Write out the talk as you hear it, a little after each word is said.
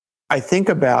I think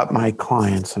about my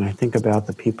clients and I think about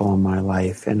the people in my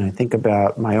life and I think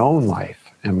about my own life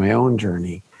and my own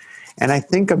journey. And I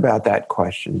think about that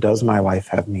question, does my life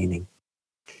have meaning?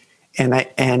 And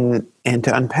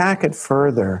to unpack it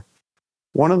further,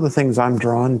 one of the things I'm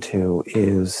drawn to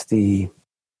is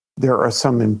there are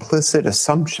some implicit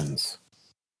assumptions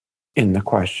in the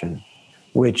question,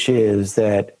 which is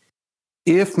that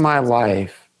if my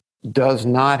life does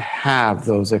not have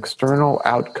those external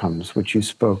outcomes which you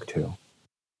spoke to,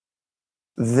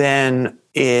 then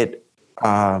it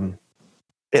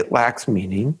lacks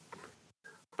meaning.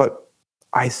 But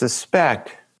I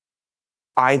suspect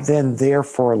I then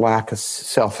therefore lack a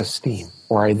self-esteem,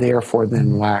 or I therefore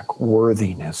then lack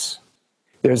worthiness.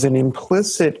 There's an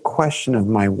implicit question of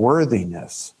my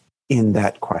worthiness in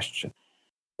that question.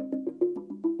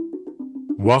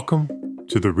 Welcome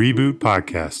to the Reboot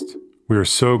Podcast. We are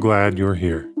so glad you're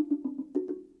here.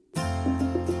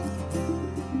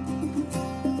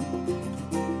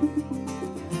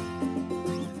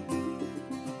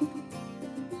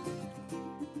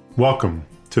 Welcome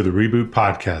to the Reboot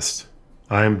Podcast.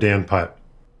 I am Dan Putt.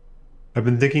 I've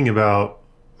been thinking about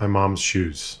my mom's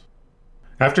shoes.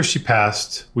 After she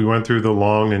passed, we went through the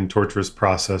long and torturous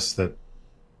process that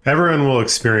everyone will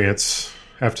experience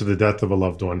after the death of a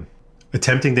loved one,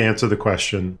 attempting to answer the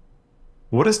question,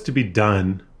 what is to be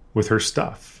done with her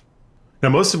stuff? Now,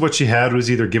 most of what she had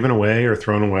was either given away or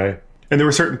thrown away, and there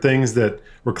were certain things that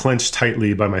were clenched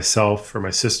tightly by myself or my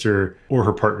sister or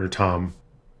her partner, Tom.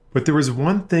 But there was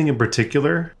one thing in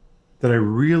particular that I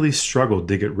really struggled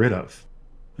to get rid of.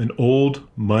 An old,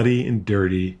 muddy and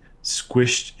dirty,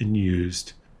 squished and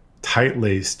used,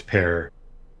 tight-laced pair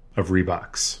of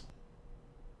Reeboks.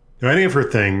 Now, any of her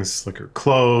things, like her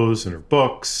clothes and her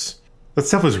books, that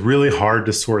stuff was really hard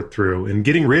to sort through, and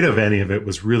getting rid of any of it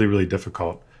was really, really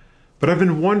difficult. But I've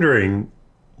been wondering,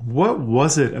 what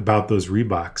was it about those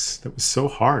Reeboks that was so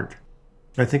hard?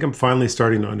 I think I'm finally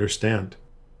starting to understand.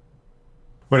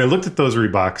 When I looked at those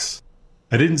Reeboks,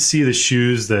 I didn't see the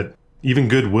shoes that even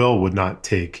Goodwill would not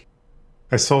take.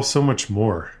 I saw so much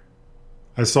more.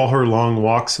 I saw her long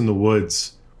walks in the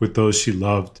woods with those she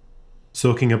loved,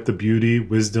 soaking up the beauty,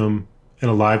 wisdom,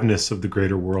 and aliveness of the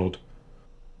greater world.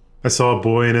 I saw a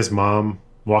boy and his mom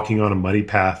walking on a muddy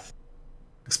path,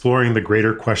 exploring the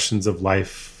greater questions of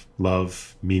life,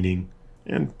 love, meaning,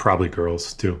 and probably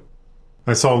girls too.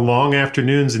 I saw long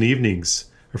afternoons and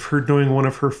evenings of her doing one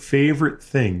of her favorite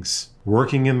things,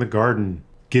 working in the garden,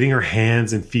 getting her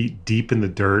hands and feet deep in the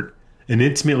dirt, and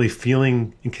intimately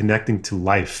feeling and connecting to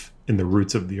life in the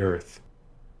roots of the earth.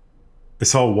 I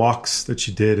saw walks that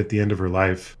she did at the end of her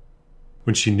life,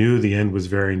 when she knew the end was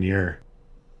very near,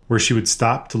 where she would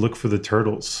stop to look for the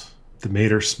turtles that made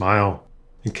her smile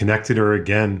and connected her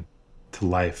again to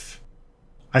life.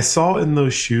 I saw in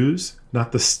those shoes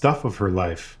not the stuff of her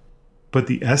life, but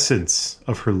the essence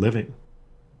of her living.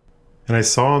 And I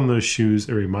saw in those shoes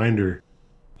a reminder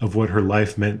of what her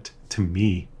life meant to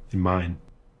me and mine.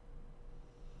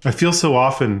 I feel so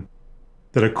often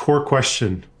that a core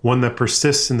question, one that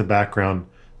persists in the background,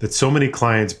 that so many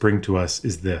clients bring to us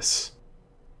is this: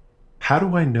 how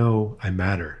do I know I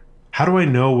matter? How do I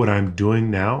know what I'm doing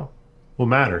now will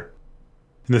matter?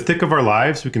 In the thick of our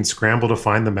lives, we can scramble to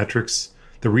find the metrics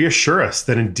that reassure us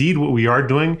that indeed what we are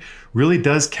doing really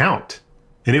does count,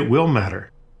 and it will matter.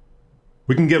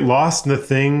 We can get lost in the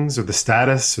things or the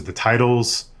status or the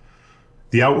titles,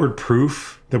 the outward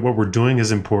proof that what we're doing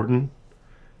is important.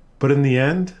 But in the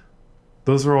end,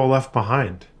 those are all left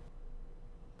behind.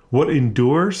 What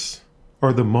endures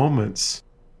are the moments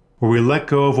where we let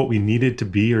go of what we needed to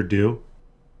be or do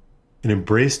and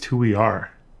embraced who we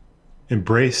are,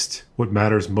 embraced what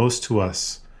matters most to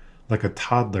us, like a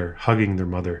toddler hugging their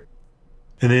mother.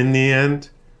 And in the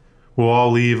end, we'll all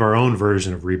leave our own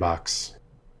version of Reeboks.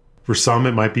 For some,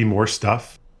 it might be more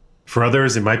stuff. For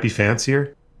others, it might be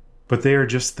fancier. But they are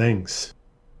just things.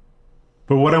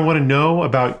 But what I want to know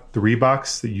about the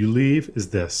Reeboks that you leave is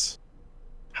this: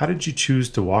 how did you choose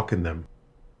to walk in them?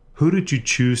 Who did you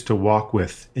choose to walk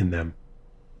with in them?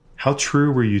 How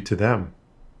true were you to them,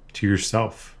 to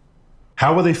yourself?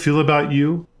 How will they feel about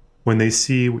you when they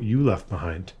see what you left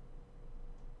behind?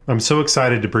 I'm so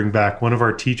excited to bring back one of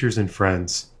our teachers and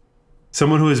friends,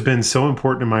 someone who has been so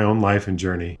important in my own life and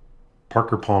journey,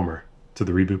 Parker Palmer, to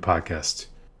the Reboot Podcast.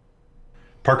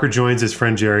 Parker joins his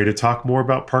friend Jerry to talk more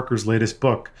about Parker's latest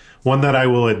book, one that I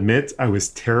will admit I was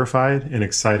terrified and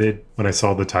excited when I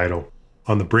saw the title,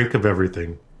 On the Brink of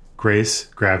Everything, Grace,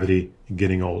 Gravity, and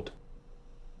Getting Old.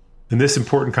 In this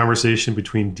important conversation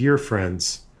between dear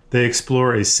friends, they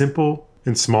explore a simple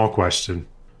and small question: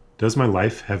 does my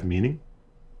life have meaning?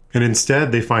 And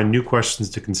instead, they find new questions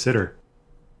to consider.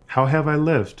 How have I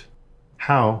lived?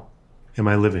 How am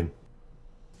I living?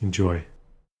 Enjoy.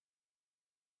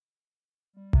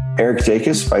 Eric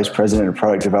Dacus, Vice President of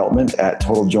Product Development at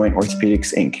Total Joint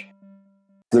Orthopedics, Inc.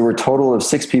 There were a total of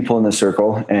 6 people in the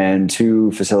circle and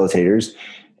 2 facilitators.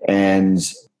 And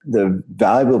the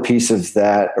valuable piece of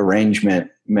that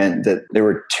arrangement meant that there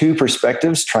were 2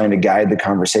 perspectives trying to guide the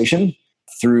conversation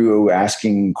through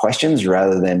asking questions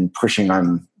rather than pushing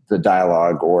on the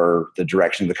dialogue or the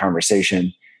direction of the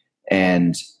conversation,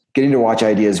 and getting to watch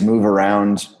ideas move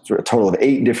around through a total of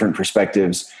 8 different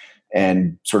perspectives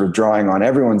and sort of drawing on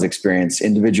everyone's experience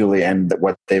individually and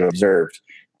what they've observed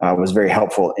was very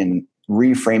helpful in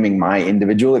reframing my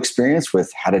individual experience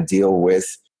with how to deal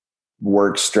with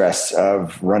work stress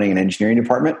of running an engineering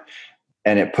department.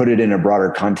 And it put it in a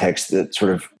broader context that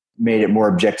sort of made it more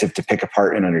objective to pick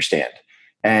apart and understand.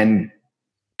 And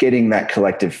getting that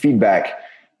collective feedback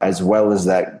as well as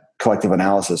that collective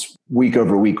analysis week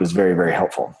over week was very, very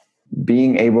helpful.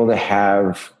 Being able to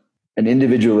have an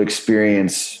individual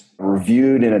experience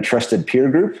reviewed in a trusted peer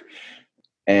group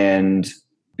and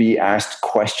be asked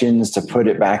questions to put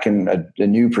it back in a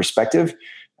new perspective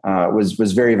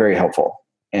was very, very helpful,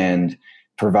 and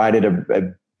provided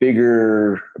a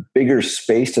bigger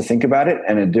space to think about it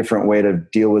and a different way to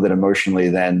deal with it emotionally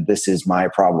than this is my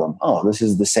problem. Oh, this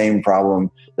is the same problem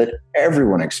that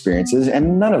everyone experiences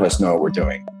and none of us know what we're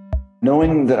doing.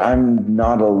 Knowing that I'm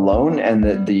not alone and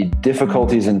that the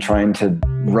difficulties in trying to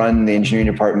run the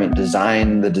engineering department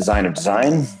design of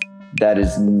design, that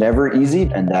is never easy.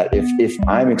 And that if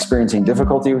I'm experiencing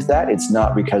difficulty with that, it's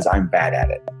not because I'm bad at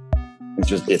it.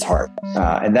 It's hard.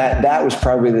 And that was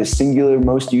probably the singular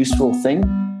most useful thing.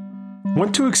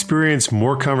 Want to experience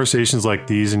more conversations like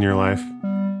these in your life?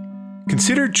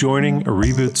 Consider joining a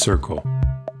Reboot Circle.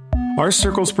 Our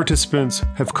circle's participants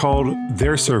have called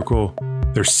their circle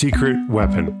their secret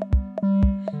weapon.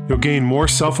 You'll gain more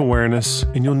self-awareness,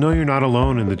 and you'll know you're not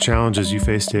alone in the challenges you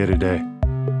face day to day.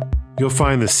 You'll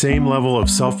find the same level of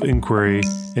self-inquiry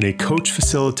in a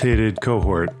coach-facilitated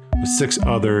cohort with 6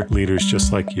 other leaders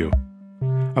just like you.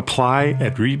 Apply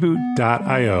at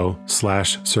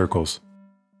reboot.io/circles.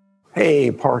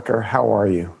 Hey, Parker, how are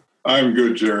you? I'm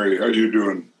good, Jerry. How you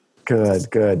doing?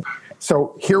 Good.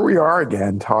 So here we are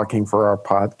again talking for our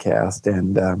podcast.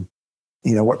 And,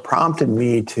 what prompted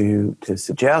me to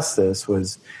suggest this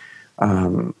was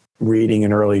reading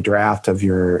an early draft of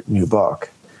your new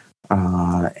book,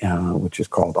 which is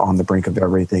called On the Brink of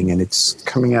Everything. And it's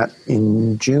coming out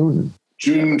in June.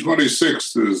 June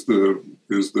 26th is the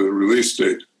release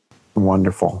date.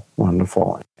 Wonderful. And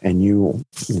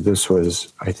this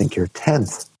was, I think, your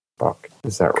 10th book.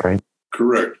 Is that right?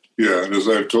 Correct. Yeah. And as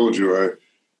I've told you, it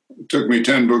took me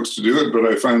 10 books to do it, but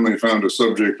I finally found a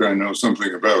subject I know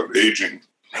something about, aging.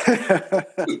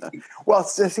 Well,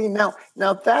 see, now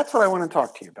that's what I want to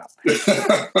talk to you about.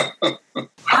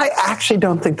 I actually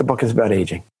don't think the book is about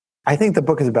aging. I think the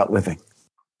book is about living.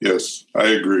 Yes, I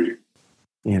agree.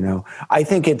 I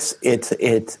think it's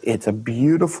a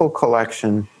beautiful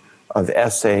collection of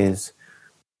essays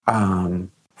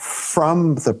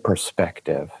from the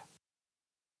perspective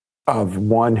of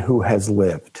one who has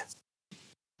lived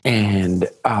and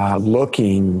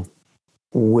looking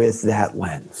with that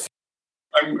lens.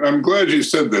 I'm glad you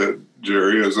said that,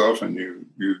 Jerry. As often you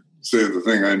say the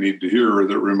thing I need to hear, or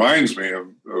that reminds me of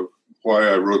why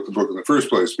I wrote the book in the first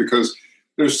place, because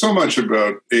there's so much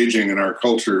about aging in our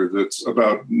culture that's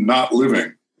about not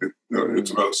living.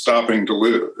 It's about stopping to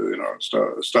live,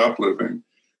 stop living,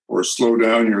 or slow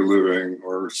down your living,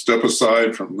 or step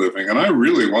aside from living. And I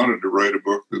really wanted to write a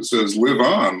book that says, live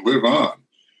on, live on.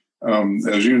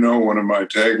 As you know, one of my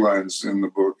taglines in the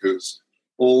book is,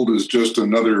 old is just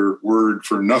another word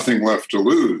for nothing left to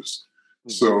lose.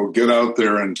 So get out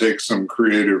there and take some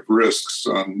creative risks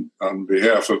on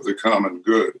behalf of the common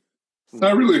good. And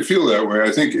I really feel that way. I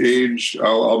think age,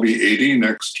 I'll be 80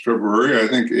 next February. I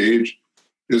think age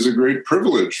is a great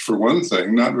privilege, for one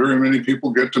thing. Not very many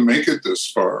people get to make it this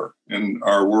far in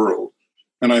our world.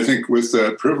 And I think with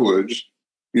that privilege,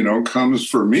 comes,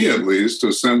 for me at least,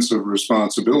 a sense of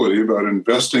responsibility about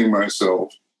investing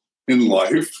myself in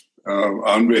life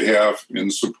on behalf, in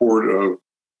support of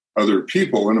other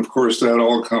people. And of course, that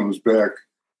all comes back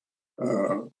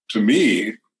to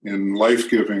me in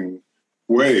life-giving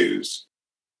ways.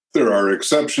 There are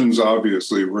exceptions,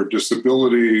 obviously, where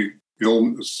disability,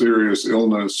 serious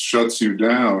illness shuts you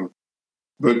down.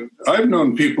 But I've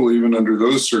known people, even under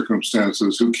those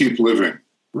circumstances, who keep living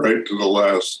right to the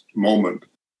last moment.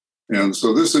 And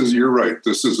so you're right,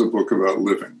 this is a book about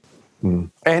living.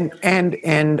 And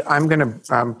I'm going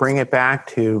to bring it back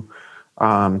to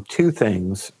 2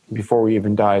 things before we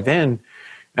even dive in.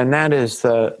 And that is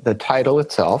the title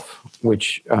itself,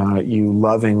 which you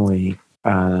lovingly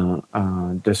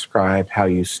describe how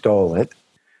you stole it.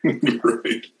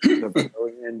 Right. The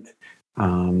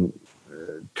brilliant,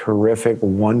 terrific,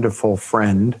 wonderful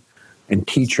friend and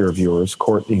teacher of yours,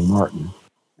 Courtney Martin.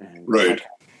 And right.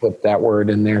 Put that word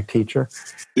in there, teacher.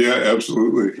 Yeah,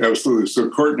 absolutely. Absolutely. So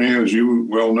Courtney, as you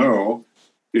well know,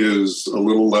 is a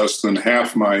little less than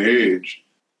half my age.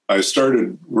 I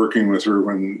started working with her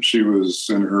when she was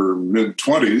in her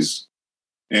mid-20s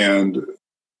and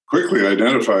quickly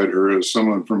identified her as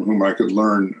someone from whom I could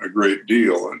learn a great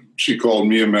deal. And she called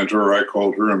me a mentor. I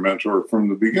called her a mentor from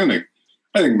the beginning.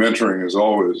 I think mentoring is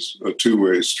always a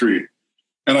two-way street.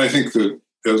 And I think that,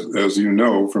 as you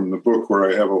know from the book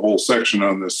where I have a whole section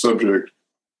on this subject,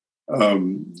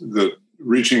 that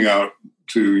reaching out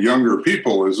to younger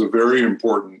people is a very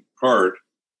important part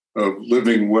of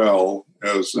living well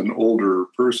as an older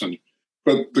person.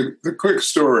 But the quick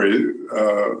story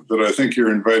that I think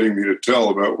you're inviting me to tell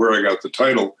about where I got the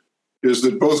title is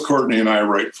that both Courtney and I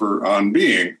write for On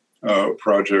Being, a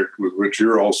project with which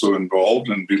you're also involved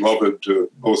and beloved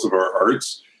to both of our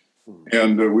hearts.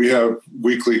 And we have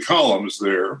weekly columns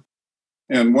there.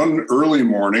 And one early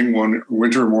morning, one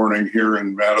winter morning here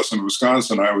in Madison,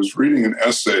 Wisconsin, I was reading an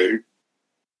essay,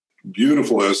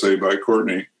 beautiful essay by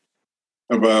Courtney,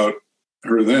 about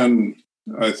her then,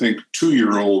 I think,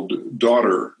 2-year-old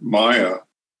daughter, Maya,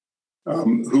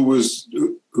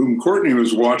 whom Courtney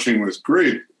was watching with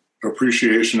great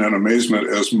appreciation and amazement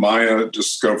as Maya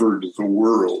discovered the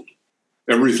world.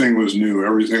 Everything was new,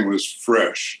 everything was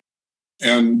fresh.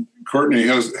 And Courtney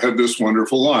had this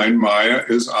wonderful line, Maya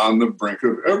is on the brink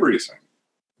of everything.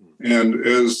 And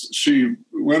as she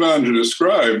went on to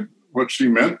describe what she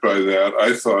meant by that,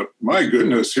 I thought, my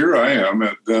goodness, here I am.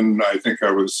 And then I think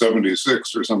I was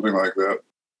 76 or something like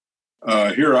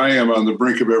that. Here I am on the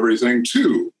brink of everything,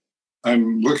 too.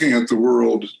 I'm looking at the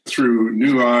world through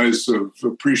new eyes of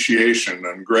appreciation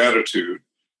and gratitude,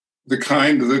 the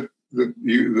kind that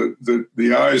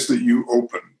the eyes that you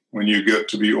open when you get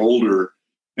to be older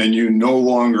and you no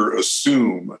longer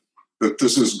assume that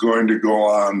this is going to go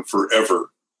on forever.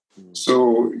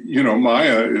 So,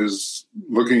 Maya is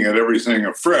looking at everything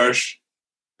afresh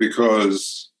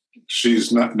because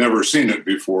she's never seen it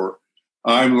before.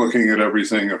 I'm looking at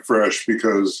everything afresh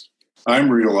because I'm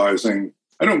realizing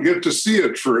I don't get to see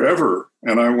it forever,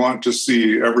 and I want to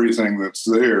see everything that's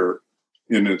there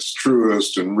in its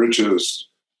truest and richest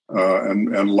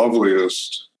and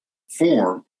loveliest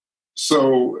form.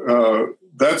 So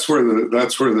that's where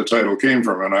the title came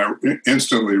from, and I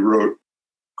instantly wrote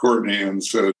Courtney and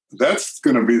said, "That's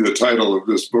going to be the title of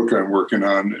this book I'm working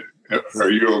on. Are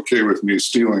you okay with me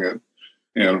stealing it?"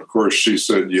 And of course, she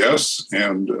said yes.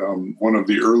 And one of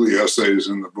the early essays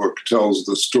in the book tells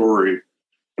the story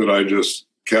that I just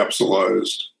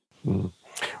capsulized.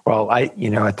 Well,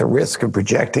 at the risk of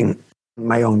projecting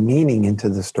my own meaning into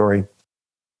the story,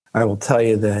 I will tell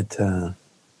you that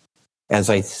as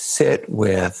I sit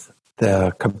with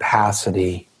the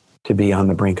capacity to be on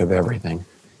the brink of everything,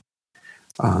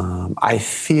 I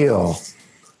feel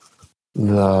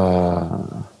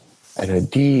at a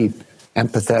deep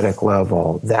empathetic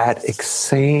level, that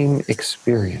same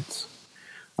experience.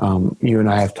 You and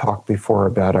I have talked before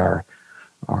about our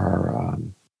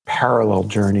parallel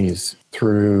journeys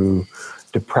through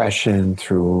depression,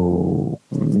 through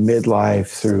midlife,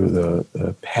 through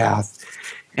the path.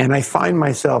 And I find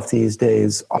myself these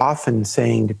days often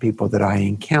saying to people that I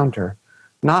encounter,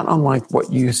 not unlike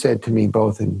what you said to me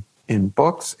both in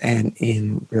books and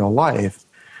in real life,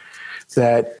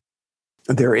 that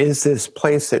there is this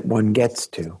place that one gets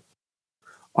to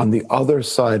on the other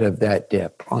side of that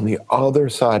dip, on the other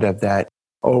side of that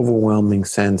overwhelming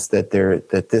sense that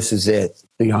this is it,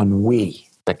 the ennui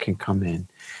that can come in.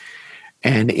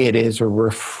 And it is a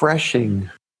refreshing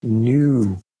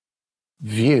new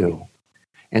view.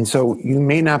 And so you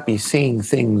may not be seeing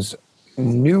things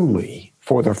newly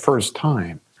for the first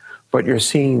time, but you're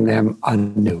seeing them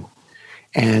anew.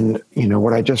 And,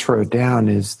 what I just wrote down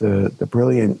is the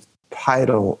brilliant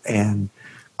title and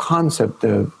concept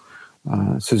of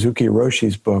Suzuki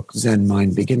Roshi's book, Zen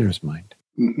Mind, Beginner's Mind.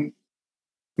 Mm-hmm.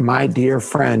 My dear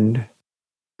friend,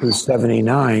 who's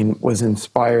 79, was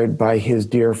inspired by his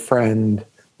dear friend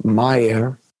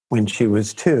Maya when she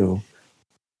was 2.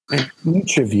 And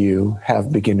each of you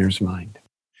have beginner's mind.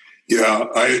 Yeah,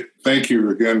 I thank you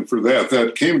again for that.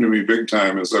 That came to me big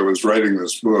time as I was writing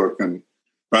this book and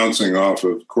bouncing off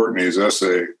of Courtney's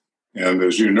essay. And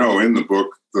as you know, in the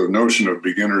book, the notion of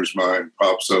beginner's mind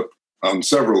pops up on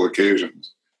several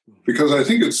occasions, because I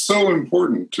think it's so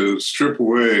important to strip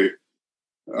away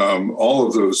all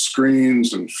of those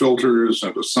screens and filters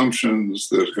and assumptions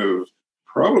that have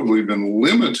probably been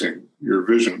limiting your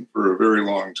vision for a very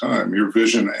long time, your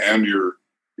vision and your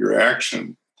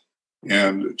action.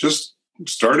 And just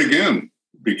start again,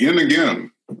 begin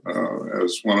again,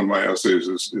 as one of my essays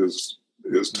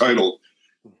is titled.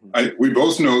 We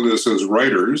both know this as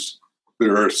writers.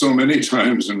 There are so many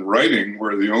times in writing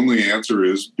where the only answer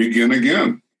is begin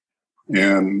again.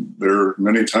 And there are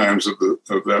many times of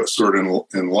that sort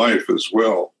in life as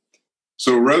well.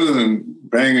 So rather than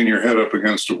banging your head up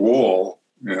against a wall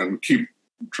and keep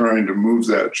trying to move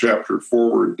that chapter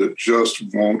forward that just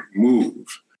won't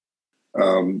move,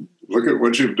 look at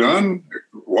what you've done,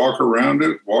 walk around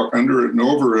it, walk under it and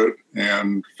over it,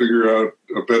 and figure out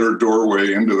a better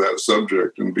doorway into that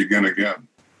subject and begin again.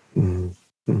 Mm-hmm.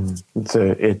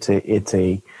 It's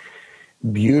a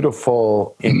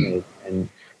beautiful image, and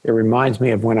it reminds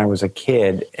me of when I was a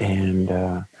kid,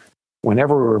 and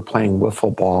whenever we were playing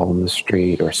wiffle ball in the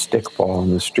street or stickball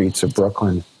in the streets of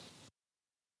Brooklyn,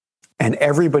 and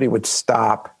everybody would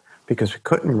stop because we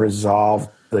couldn't resolve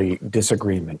the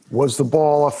disagreement. Was the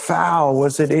ball a foul?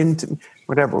 Was it into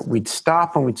whatever? We'd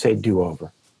stop and we'd say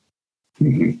do-over.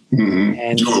 Mm-hmm. Mm-hmm.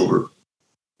 And do-over.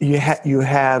 You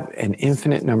have an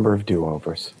infinite number of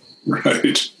do-overs.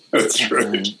 Right. That's right.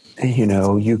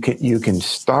 And, you can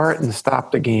start and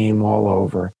stop the game all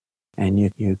over, and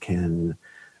you can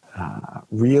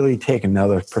really take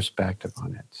another perspective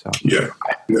on it. So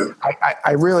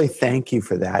I really thank you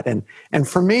for that. And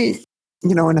for me,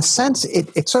 in a sense,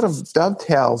 it sort of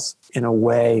dovetails in a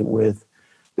way with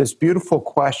this beautiful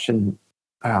question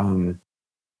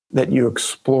that you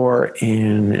explore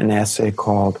in an essay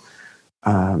called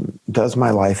Does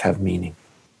My Life Have Meaning?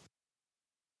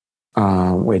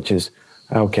 Which is,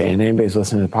 okay, and anybody's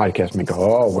listening to the podcast may go,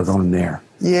 oh, we're going there.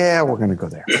 Yeah, we're going to go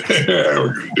there. Yeah,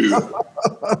 we're going to do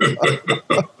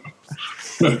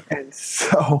that. And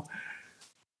so,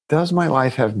 does my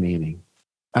life have meaning?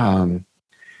 I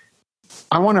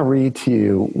want to read to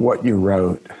you what you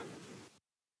wrote.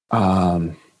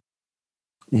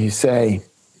 You say,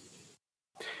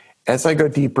 as I go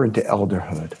deeper into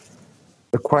elderhood,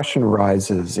 the question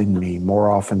arises in me more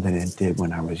often than it did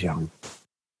when I was young.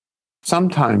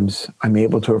 Sometimes I'm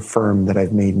able to affirm that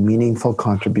I've made meaningful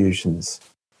contributions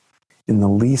in the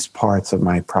least parts of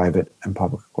my private and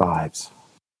public lives.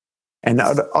 And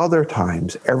at other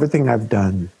times, everything I've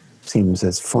done seems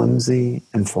as flimsy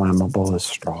and flammable as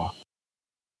straw.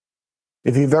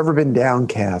 If you've ever been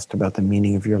downcast about the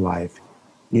meaning of your life,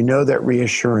 you know that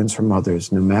reassurance from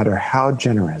others, no matter how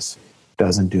generous,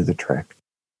 doesn't do the trick.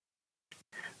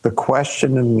 The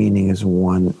question of meaning is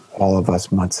one all of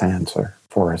us must answer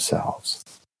for ourselves.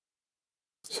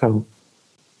 So,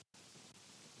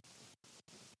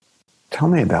 tell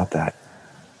me about that.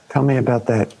 Tell me about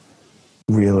that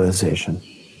realization.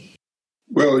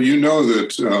 Well,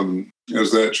 that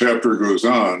as that chapter goes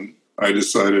on, I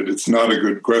decided it's not a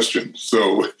good question.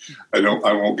 So I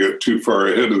won't get too far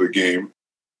ahead of the game,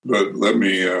 but let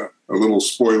me, a little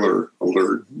spoiler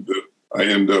alert that I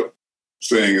end up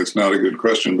saying it's not a good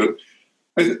question. But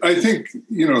I think,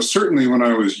 certainly when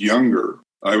I was younger,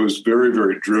 I was very,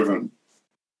 very driven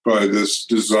by this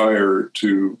desire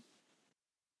to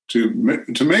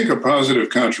make a positive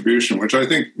contribution, which I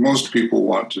think most people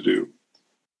want to do.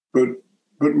 But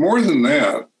more than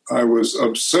that, I was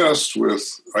obsessed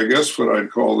with, I guess, what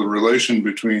I'd call the relation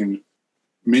between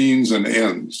means and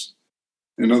ends.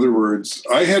 In other words,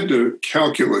 I had to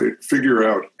figure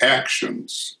out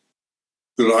actions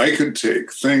that I could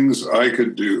take, things I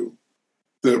could do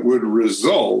that would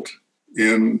result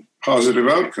in positive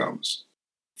outcomes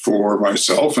for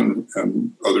myself and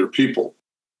other people.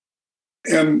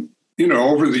 And,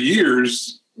 over the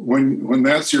years, when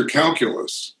that's your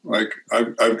calculus, like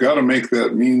I've got to make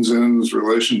that means-ends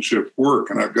relationship work,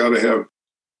 and I've got to have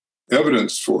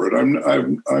evidence for it.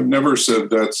 I've never said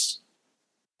that's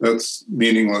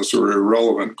meaningless or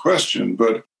irrelevant question,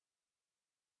 but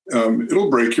it'll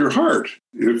break your heart.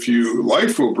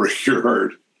 Life will break your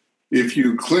heart if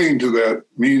you cling to that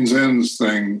means-ends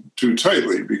thing too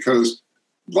tightly, because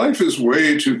life is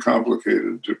way too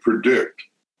complicated to predict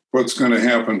what's going to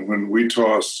happen when we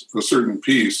toss a certain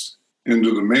piece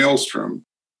into the maelstrom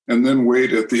and then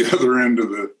wait at the other end of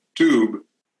the tube,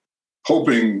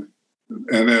 hoping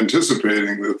and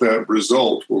anticipating that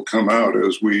result will come out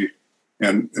as we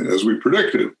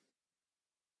predicted. A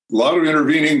lot of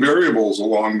intervening variables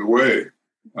along the way,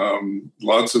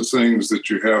 lots of things that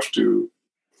you have to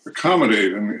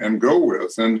accommodate and go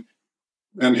with. And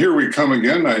here we come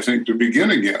again, I think, to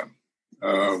begin again,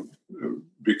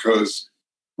 because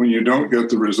when you don't get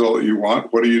the result you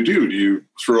want, what do? Do you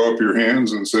throw up your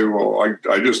hands and say, well,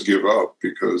 I just give up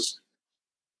because,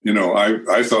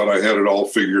 I thought I had it all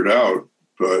figured out,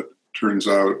 but turns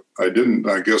out I didn't.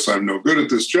 I guess I'm no good at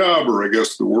this job, or I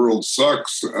guess the world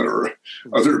sucks, or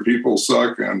other people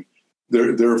suck, and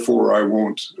therefore I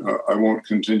won't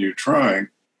continue trying.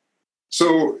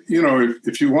 So,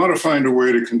 if you want to find a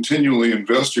way to continually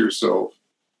invest yourself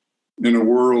in a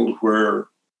world where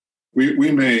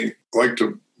we may like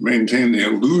to maintain the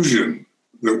illusion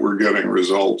that we're getting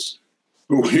results,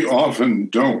 but we often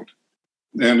don't.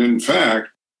 And in fact,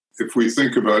 if I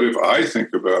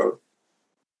think about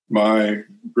my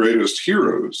greatest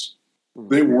heroes,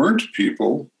 they weren't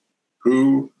people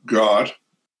who got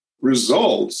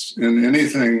results in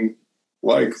anything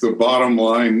like the bottom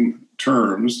line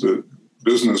terms that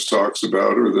business talks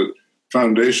about or that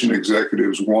foundation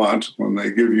executives want when they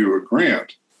give you a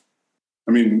grant.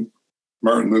 I mean,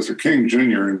 Martin Luther King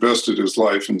Jr. invested his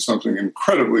life in something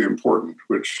incredibly important,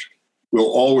 which will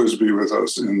always be with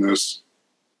us in this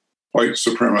white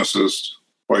supremacist,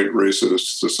 white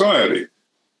racist society.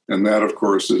 And that, of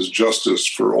course, is justice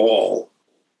for all,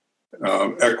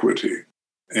 equity.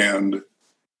 And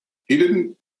he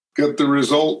didn't get the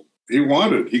result he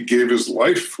wanted. He gave his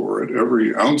life for it,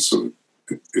 every ounce of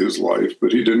his life,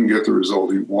 but he didn't get the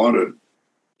result he wanted.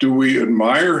 Do we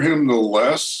admire him the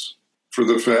less for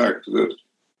the fact that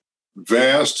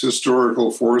vast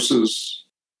historical forces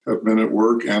have been at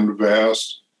work and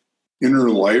vast inner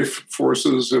life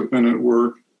forces have been at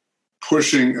work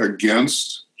pushing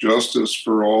against justice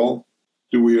for all?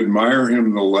 Do we admire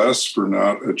him the less for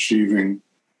not achieving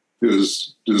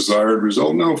his desired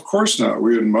result? No, of course not.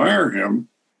 We admire him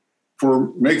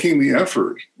for making the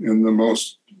effort in the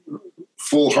most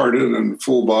full-hearted and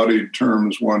full-bodied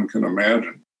terms one can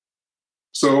imagine.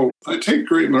 So I take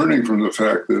great learning from the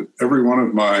fact that every one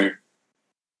of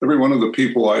the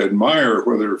people I admire,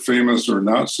 whether famous or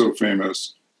not so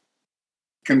famous,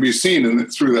 can be seen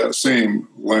through that same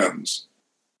lens.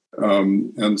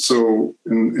 And so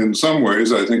in some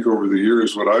ways, I think over the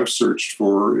years, what I've searched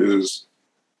for is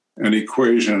an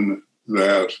equation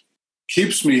that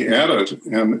keeps me at it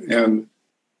and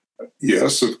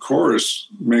yes, of course,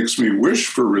 makes me wish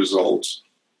for results,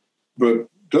 but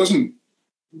doesn't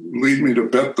lead me to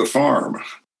bet the farm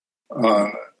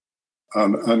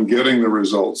on getting the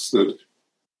results that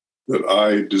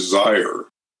I desire.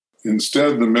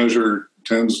 Instead, the measure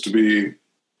tends to be,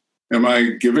 am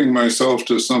I giving myself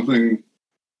to something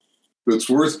that's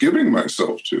worth giving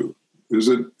myself to? Is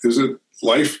it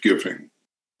life-giving?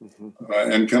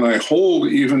 Mm-hmm. And can I hold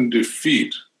even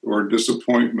defeat or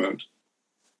disappointment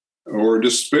or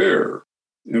despair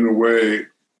in a way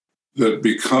that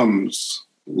becomes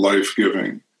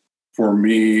life-giving for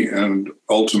me and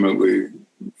ultimately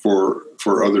for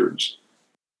others?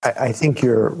 I think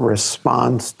your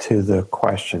response to the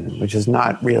question, which is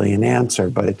not really an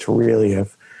answer, but it's really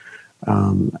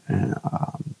an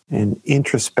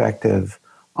introspective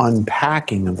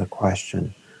unpacking of the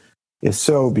question, is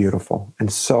so beautiful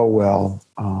and so well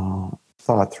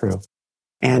thought through.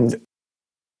 And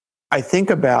I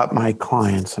think about my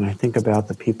clients, and I think about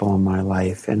the people in my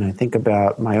life, and I think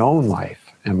about my own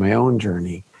life and my own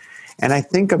journey. And I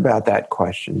think about that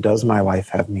question, does my life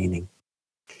have meaning?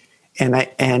 And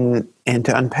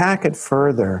to unpack it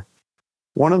further,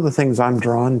 one of the things I'm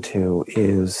drawn to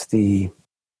is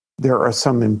there are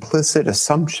some implicit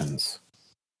assumptions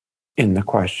in the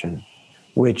question,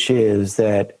 which is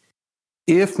that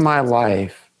if my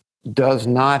life does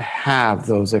not have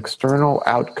those external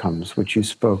outcomes which you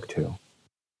spoke to,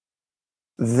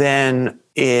 then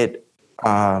it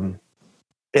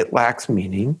lacks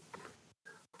meaning.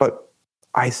 But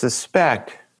I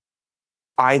suspect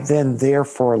I then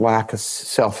therefore lack a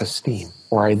self-esteem,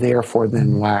 or I therefore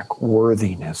then lack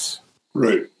worthiness.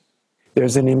 Right.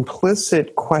 There's an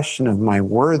implicit question of my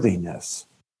worthiness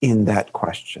in that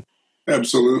question.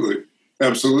 Absolutely.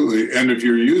 Absolutely. And if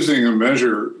you're using a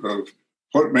measure of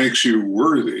what makes you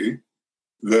worthy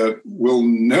that will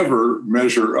never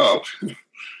measure up,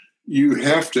 you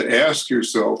have to ask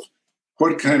yourself,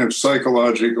 what kind of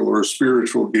psychological or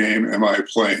spiritual game am I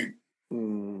playing?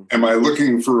 Am I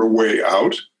looking for a way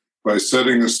out by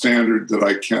setting a standard that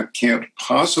I can't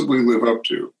possibly live up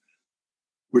to,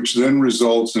 which then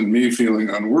results in me feeling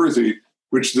unworthy,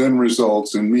 which then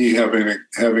results in me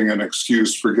having an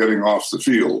excuse for getting off the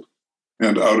field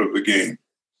and out of the game?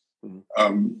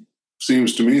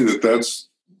 Seems to me that that's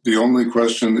the only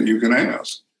question that you can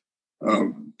ask.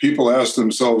 People ask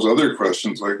themselves other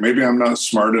questions like, maybe I'm not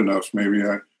smart enough. Maybe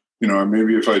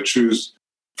maybe if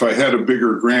I had a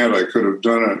bigger grant, I could have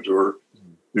done it. Or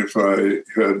if I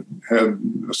had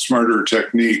smarter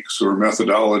techniques or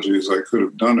methodologies, I could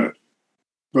have done it.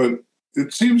 But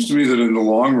it seems to me that in the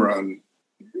long run,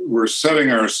 we're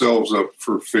setting ourselves up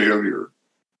for failure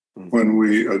when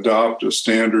we adopt a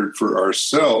standard for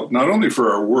ourselves, not only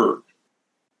for our work,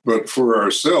 but for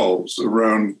ourselves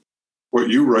around what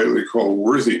you rightly call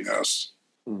worthiness,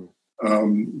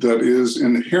 that is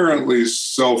inherently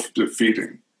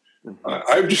self-defeating.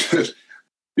 I've just,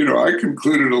 I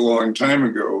concluded a long time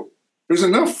ago, there's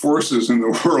enough forces in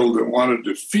the world that want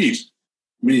to defeat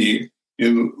me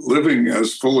in living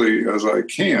as fully as I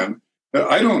can,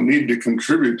 that I don't need to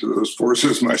contribute to those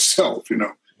forces myself,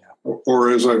 Or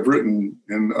as I've written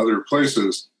in other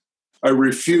places, I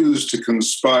refuse to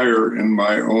conspire in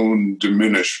my own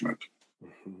diminishment.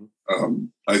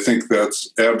 I think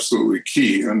that's absolutely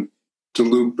key. And to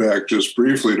loop back just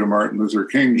briefly to Martin Luther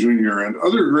King Jr. and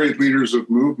other great leaders of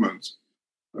movements,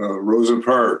 Rosa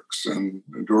Parks and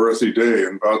Dorothy Day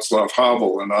and Václav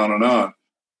Havel and on.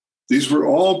 These were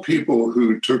all people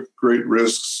who took great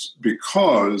risks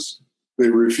because they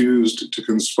refused to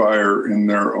conspire in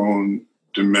their own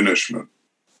diminishment.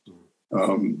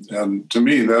 And to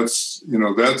me, that's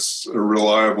a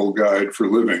reliable guide for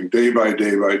living day by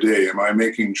day by day. Am I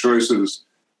making choices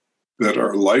that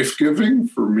are life-giving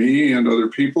for me and other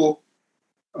people?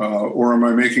 Or am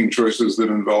I making choices that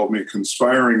involve me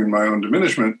conspiring in my own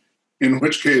diminishment, in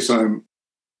which case I'm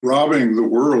robbing the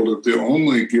world of the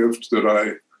only gift that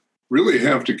I really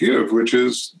have to give, which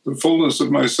is the fullness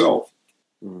of myself,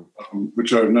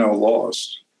 which I've now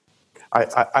lost.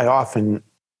 I often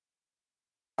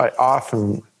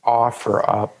offer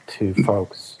up to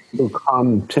folks who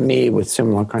come to me with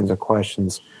similar kinds of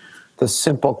questions the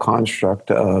simple construct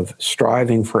of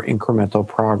striving for incremental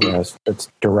progress that's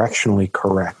directionally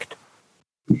correct,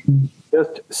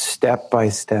 just step by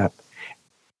step.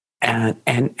 And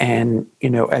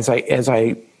as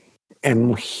I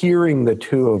am hearing the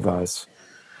two of us,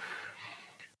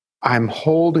 I'm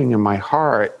holding in my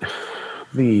heart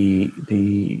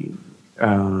the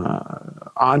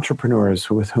entrepreneurs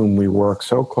with whom we work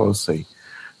so closely,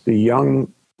 the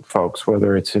young folks,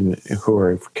 whether it's who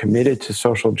are committed to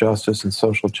social justice and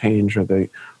social change, or the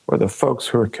folks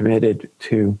who are committed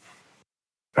to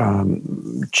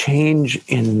change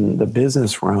in the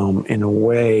business realm in a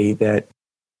way that,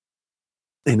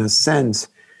 in a sense,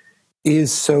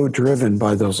 is so driven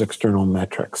by those external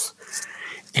metrics.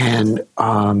 And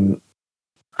I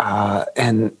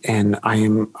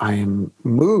am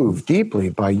moved deeply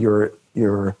by your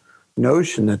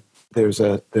notion that there's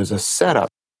a setup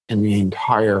in the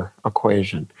entire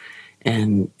equation,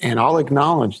 and I'll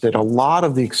acknowledge that a lot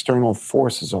of the external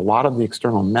forces, a lot of the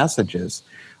external messages,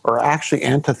 are actually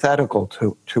antithetical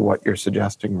to what you're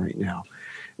suggesting right now,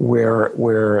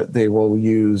 where they will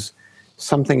use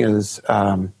something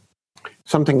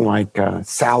like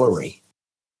salary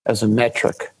as a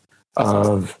metric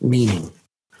of meaning.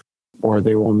 Or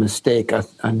they will mistake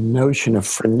a notion of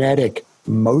frenetic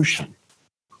motion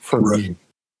for meaning.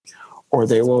 Or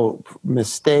they will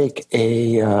mistake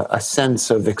a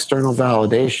sense of external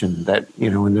validation that,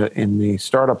 in the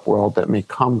startup world, that may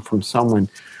come from someone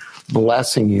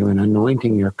blessing you and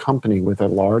anointing your company with a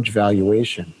large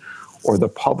valuation, or the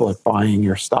public buying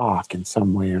your stock in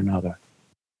some way or another.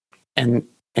 And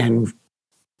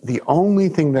the only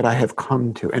thing that I have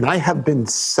come to, and I have been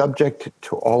subject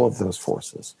to all of those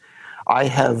forces. I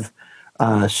have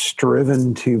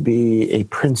striven to be a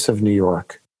Prince of New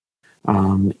York,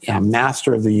 a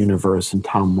master of the universe in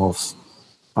Tom Wolfe's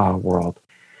world.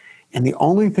 And the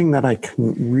only thing that I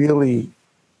can really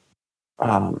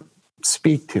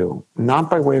speak to, not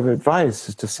by way of advice,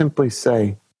 is to simply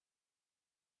say,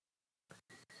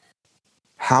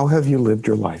 how have you lived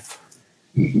your life?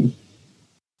 Mm-hmm.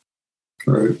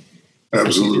 Right.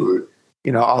 Absolutely.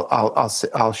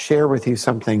 I'll share with you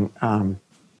something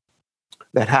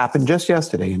that happened just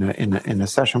yesterday in a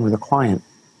session with a client.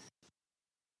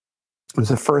 It was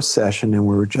the first session, and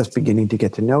we were just beginning to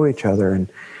get to know each other,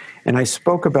 and I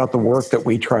spoke about the work that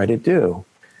we try to do,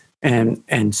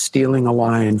 and stealing a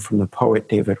line from the poet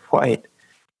David Whyte.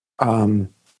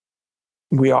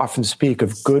 We often speak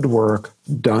of good work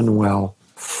done well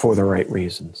for the right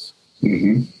reasons.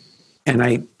 Mm-hmm. And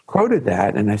I quoted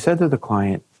that, and I said to the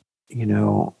client,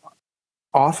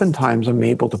 oftentimes I'm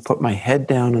able to put my head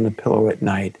down on the pillow at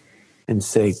night and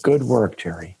say, good work,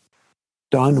 Jerry.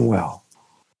 Done well.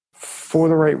 For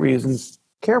the right reasons.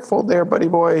 Careful there, buddy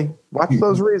boy. Watch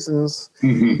those reasons.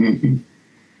 And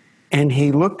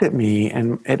he looked at me,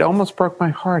 and it almost broke my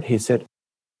heart. He said,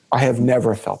 I have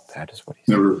never felt that, is what he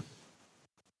said. Never.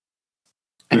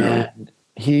 And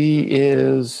he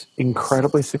is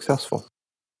incredibly successful.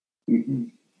 Mm-hmm.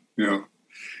 Yeah.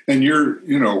 And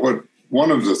one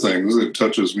of the things that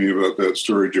touches me about that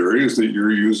story, Jerry, is that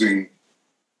you're using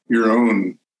your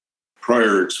own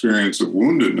prior experience of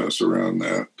woundedness around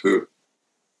that to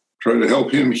try to help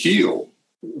him heal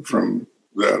from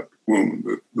that wound.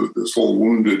 This whole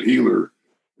wounded healer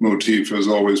motif has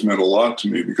always meant a lot to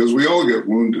me because we all get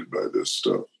wounded by this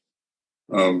stuff.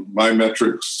 My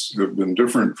metrics have been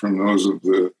different from those of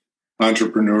the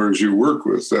entrepreneurs you work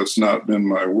with. That's not been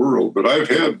my world, but I've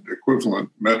had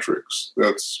equivalent metrics,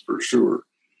 that's for sure.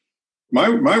 My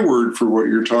word for what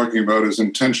you're talking about is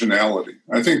intentionality.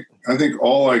 I think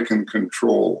all I can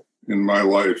control in my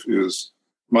life is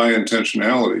my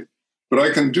intentionality, but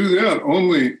I can do that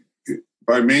only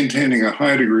by maintaining a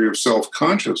high degree of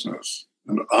self-consciousness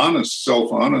and honest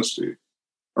self-honesty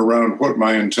around what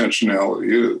my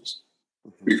intentionality is.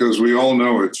 Because we all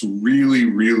know it's really,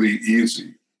 really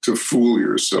easy to fool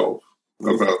yourself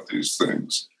about these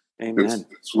things. Amen.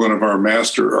 It's one of our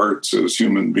master arts as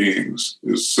human beings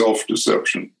is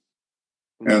self-deception.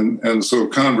 And so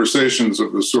conversations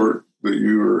of the sort that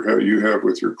you have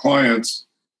with your clients,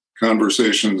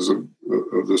 conversations of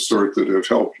the sort that have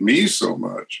helped me so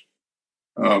much,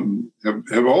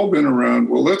 have all been around,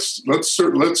 well, let's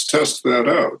test that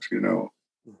out,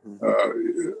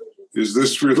 Is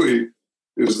this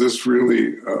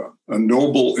really a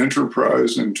noble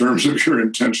enterprise in terms of your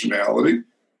intentionality?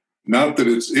 Not that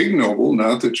it's ignoble,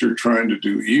 not that you're trying to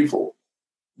do evil.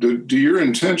 Do your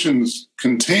intentions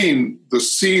contain the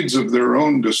seeds of their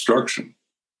own destruction?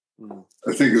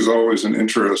 I think is always an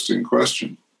interesting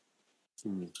question.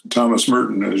 Thomas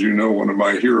Merton, as you know, one of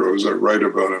my heroes, I write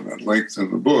about him at length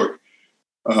in the book,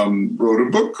 wrote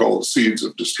a book called Seeds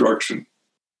of Destruction.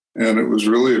 And it was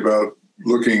really about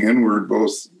looking inward,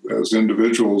 both as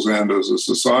individuals and as a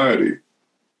society,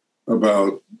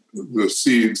 about the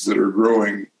seeds that are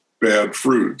growing bad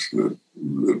fruit that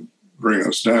bring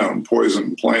us down,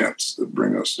 poison plants that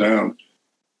bring us down.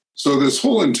 So this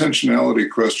whole intentionality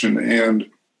question, and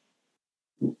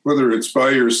whether it's by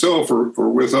yourself or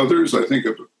with others, I think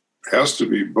it has to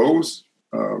be both,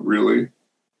 really,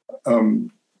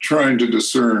 trying to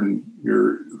discern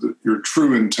your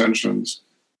true intentions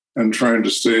and trying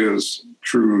to stay as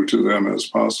true to them as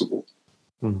possible.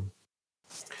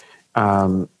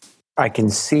 I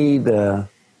can see the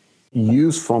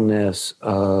usefulness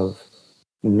of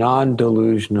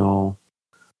non-delusional,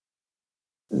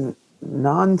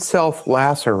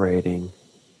 non-self-lacerating,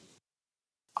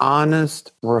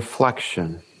 honest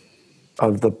reflection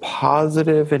of the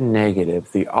positive and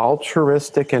negative, the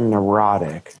altruistic and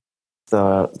neurotic,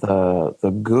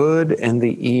 the good and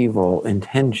the evil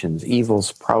intentions,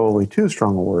 evil's probably too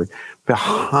strong a word,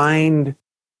 behind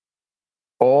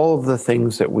all of the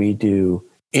things that we do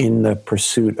in the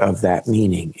pursuit of that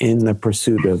meaning, in the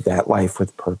pursuit of that life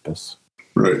with purpose.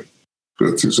 Right.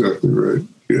 That's exactly right.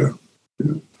 Yeah.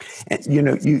 And, you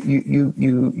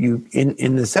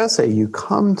in this essay, you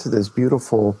come to this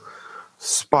beautiful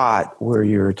spot where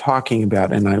you're talking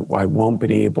about, and I won't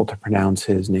be able to pronounce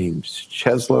his name,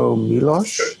 Czeslaw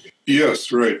Milosz?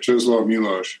 Yes, right, Czeslaw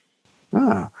Milosz.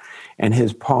 And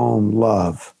his poem,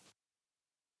 Love,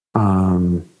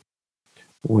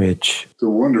 which... It's a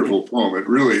wonderful poem.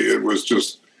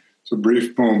 It's a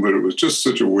brief poem, but it was just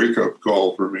such a wake-up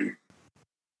call for me.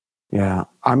 Yeah,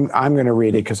 I'm going to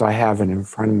read it because I have it in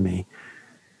front of me.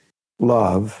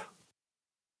 Love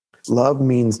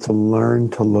means to learn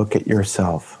to look at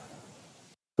yourself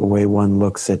the way one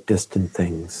looks at distant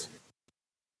things.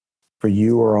 For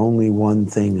you are only one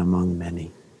thing among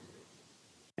many.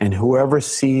 And whoever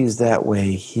sees that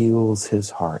way heals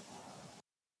his heart.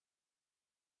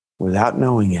 Without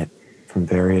knowing it, from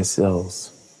various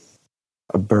ills,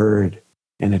 a bird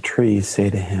and a tree say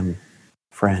to him,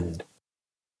 friend.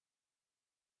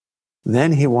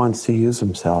 Then he wants to use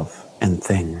himself and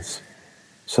things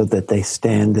so that they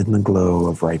stand in the glow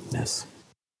of ripeness.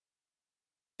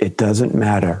 It doesn't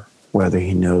matter whether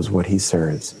he knows what he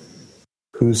serves.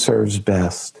 Who serves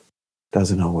best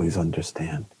doesn't always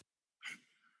understand.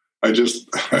 I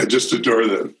just adore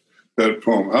that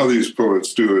poem. How these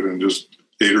poets do it in just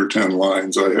 8 or 10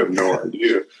 lines, I have no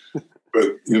idea.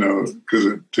 But, because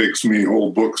it takes me whole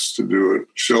books to do it,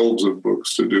 shelves of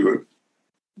books to do it.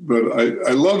 But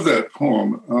I love that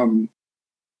poem.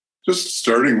 Just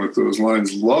starting with those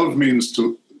lines, love means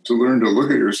to learn to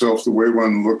look at yourself the way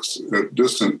one looks at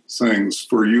distant things,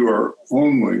 for you are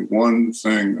only one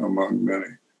thing among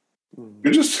many.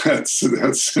 You're just that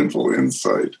simple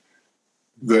insight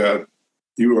that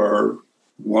you are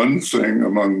one thing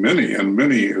among many, and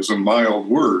many is a mild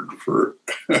word for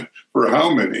how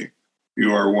many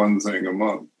you are one thing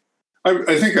among.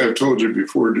 I think I've told you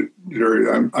before, Jerry,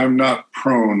 I'm not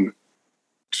prone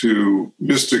to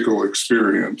mystical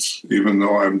experience, even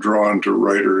though I'm drawn to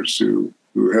writers who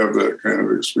have that kind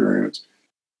of experience.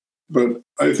 But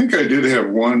I think I did have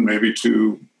one, maybe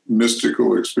two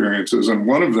mystical experiences, and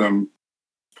one of them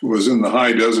was in the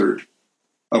high desert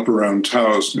up around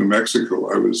Taos, New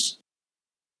Mexico. I was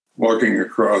walking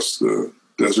across the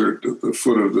desert at the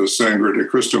foot of the Sangre de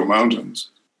Cristo Mountains.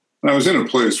 And I was in a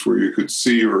place where you could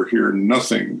see or hear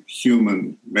nothing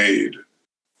human-made.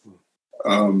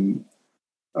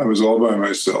 I was all by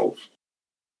myself.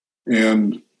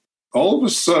 And all of a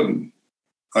sudden,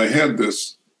 I had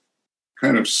this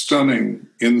kind of stunning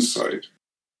insight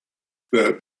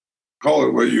that, call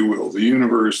it what you will, the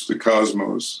universe, the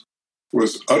cosmos,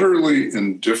 was utterly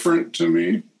indifferent to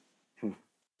me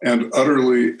and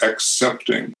utterly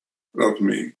accepting of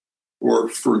me or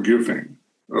forgiving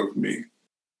of me.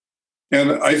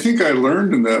 And I think I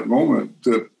learned in that moment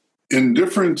that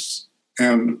indifference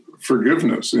and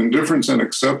forgiveness, indifference and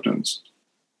acceptance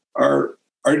are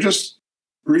just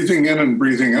breathing in and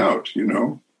breathing out, you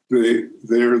know.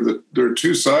 They're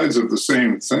two sides of the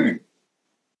same thing.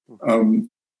 I'm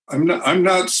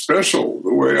not special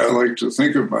the way I like to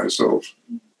think of myself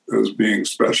as being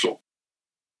special.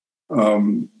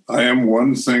 I am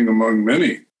one thing among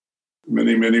many.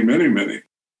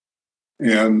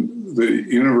 And the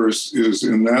universe is,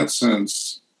 in that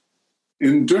sense,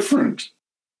 indifferent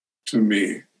to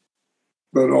me,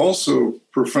 but also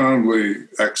profoundly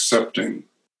accepting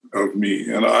of me.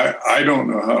 And I don't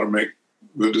know how to make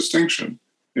the distinction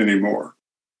anymore.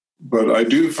 But I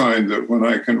do find that when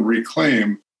I can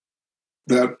reclaim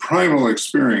that primal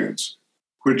experience,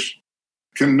 which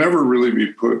can never really be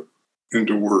put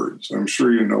into words, I'm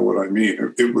sure you know what I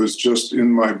mean. It was just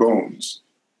in my bones.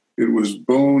 It was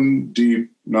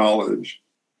bone-deep knowledge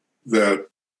that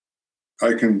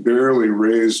I can barely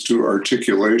raise to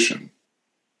articulation.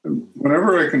 And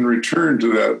whenever I can return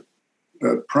to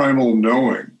that primal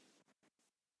knowing,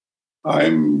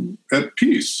 I'm at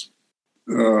peace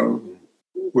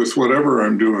with whatever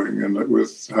I'm doing and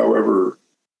with however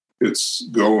it's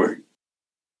going.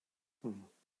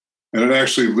 And it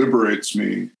actually liberates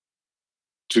me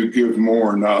to give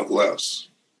more, not less.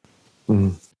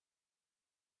 Mm.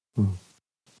 Mm.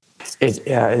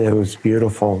 It was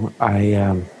beautiful.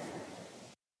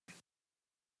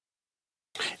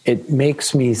 It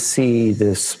makes me see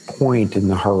this point in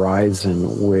the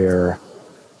horizon where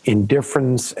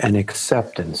indifference and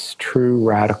acceptance, true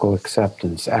radical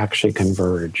acceptance, actually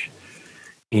converge.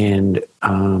 And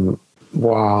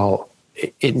while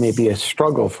it may be a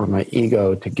struggle for my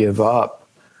ego to give up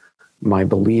my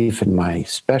belief in my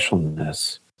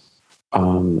specialness,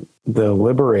 the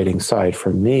liberating side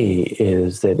for me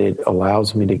is that it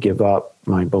allows me to give up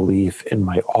my belief in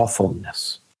my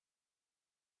awfulness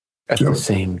at the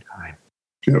same time.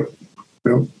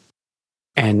 Yep.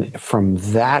 And from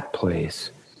that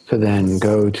place to then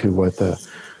go to what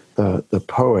the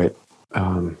poet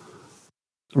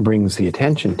brings the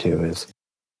attention to is,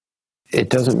 it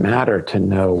doesn't matter to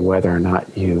know whether or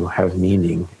not you have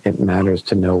meaning. It matters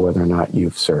to know whether or not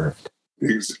you've served.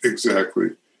 Exactly.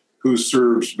 Who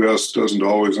serves best doesn't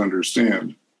always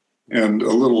understand. And a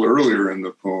little earlier in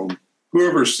the poem,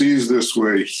 whoever sees this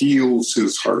way heals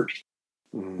his heart.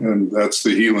 Mm-hmm. And that's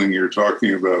the healing you're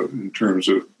talking about in terms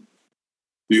of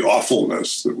the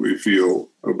awfulness that we feel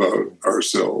about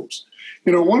ourselves.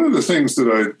 You know, one of the things that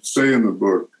I say in the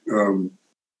book, in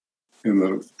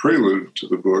the prelude to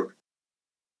the book,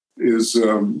 is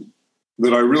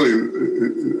that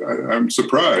I'm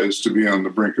surprised to be on the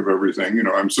brink of everything. You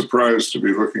know, I'm surprised to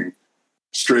be looking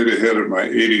straight ahead at my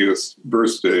 80th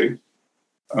birthday.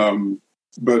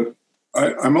 But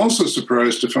I'm also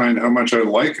surprised to find how much I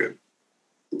like it.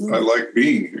 I like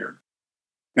being here.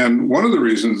 And one of the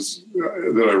reasons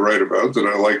that I write about that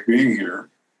I like being here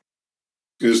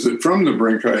is that from the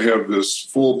brink, I have this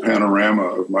full panorama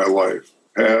of my life,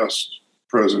 past,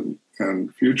 present,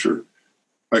 and future.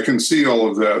 I can see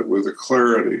all of that with a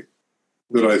clarity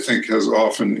that I think has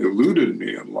often eluded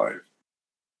me in life.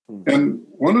 Mm-hmm. And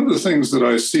one of the things that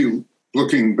I see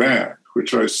looking back,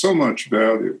 which I so much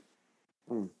value,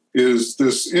 is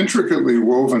this intricately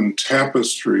woven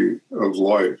tapestry of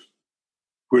life,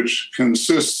 which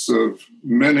consists of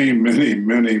many, many,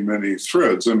 many, many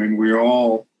threads. I mean, we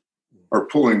all are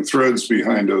pulling threads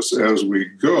behind us as we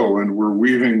go, and we're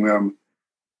weaving them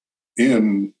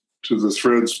in to the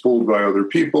threads pulled by other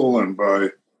people and by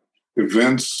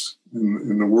events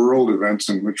in the world, events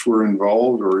in which we're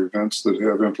involved, or events that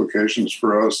have implications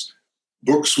for us,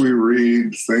 books we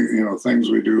read, things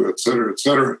we do, et cetera, et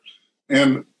cetera.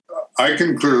 And I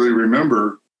can clearly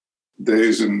remember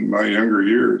days in my younger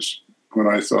years when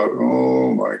I thought,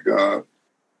 oh my God,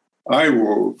 I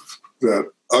wove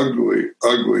that ugly,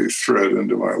 ugly thread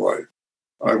into my life.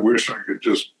 I wish I could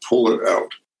just pull it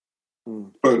out.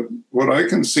 But what I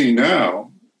can see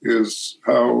now is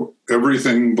how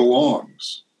everything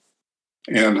belongs,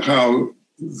 and how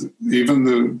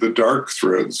even the dark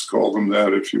threads, call them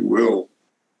that if you will,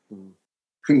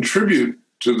 contribute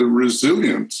to the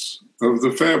resilience of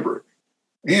the fabric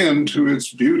and to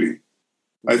its beauty.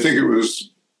 I think it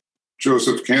was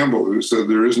Joseph Campbell who said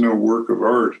there is no work of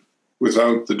art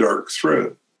without the dark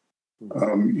thread.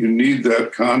 You need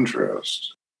that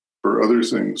contrast for other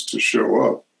things to show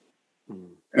up.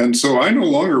 And so I no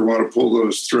longer want to pull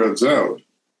those threads out.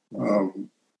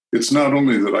 It's not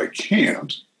only that I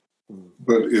can't,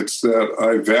 but it's that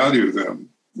I value them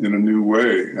in a new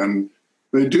way. And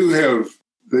they do have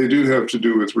to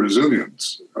do with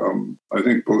resilience. I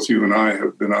think both you and I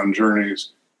have been on journeys,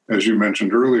 as you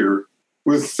mentioned earlier,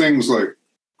 with things like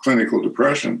clinical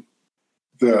depression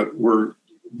that were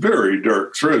very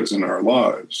dark threads in our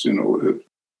lives. You know,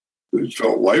 it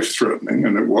felt life-threatening,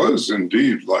 and it was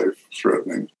indeed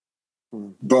life-threatening.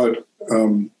 But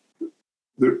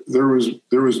there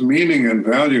was meaning and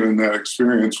value in that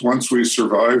experience once we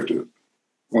survived it,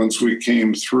 once we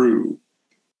came through,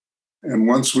 and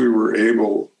once we were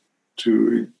able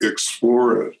to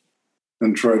explore it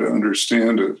and try to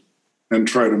understand it and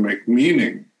try to make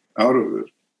meaning out of it.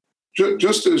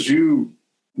 Just as you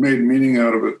made meaning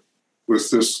out of it with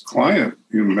this client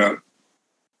you met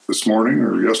this morning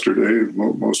or yesterday,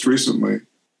 most recently,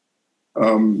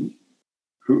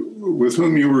 with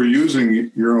whom you were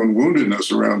using your own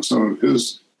woundedness around some of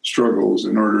his struggles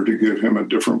in order to give him a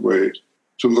different way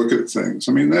to look at things.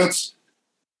 I mean, that's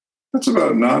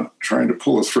about not trying to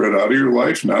pull a thread out of your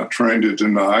life, not trying to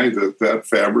deny that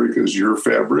fabric is your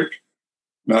fabric,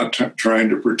 not trying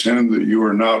to pretend that you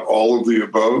are not all of the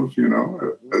above, you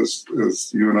know, as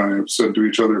you and I have said to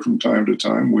each other from time to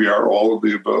time, we are all of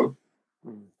the above.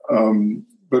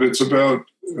 But it's about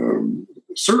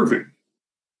serving.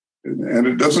 And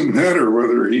it doesn't matter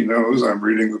whether he knows, I'm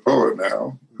reading the poet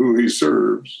now, who he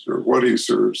serves or what he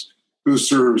serves. Who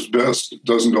serves best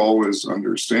doesn't always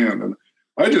understand. And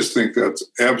I just think that's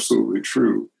absolutely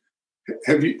true.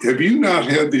 Have you not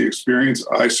had the experience,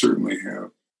 I certainly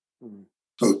have,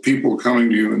 of people coming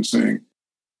to you and saying,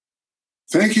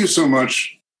 thank you so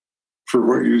much for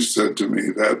what you said to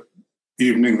me that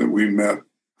evening that we met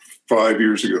 5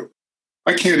 years ago.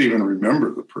 I can't even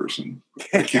remember the person.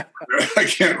 I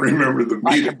can't remember the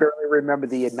meeting. I can barely remember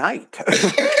the night.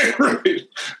 Right.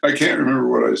 I can't remember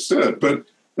what I said, but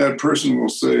that person will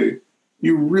say,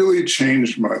 you really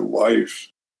changed my life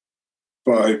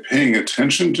by paying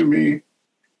attention to me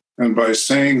and by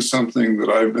saying something that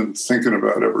I've been thinking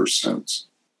about ever since.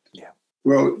 Yeah.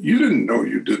 Well, you didn't know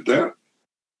you did that.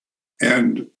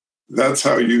 And that's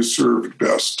how you served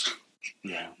best.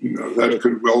 Yeah. You know, that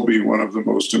could well be one of the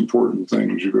most important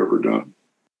things you've ever done.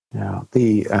 Yeah.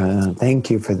 Thank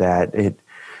you for that.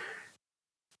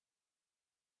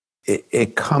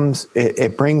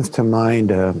 It brings to mind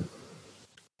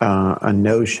a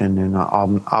notion, and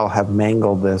I'll have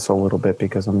mangled this a little bit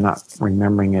because I'm not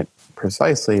remembering it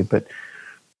precisely, but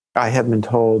I have been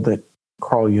told that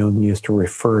Carl Jung used to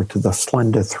refer to the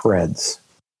slender threads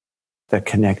that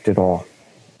connect it all.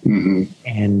 Mm-hmm.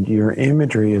 And your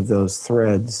imagery of those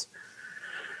threads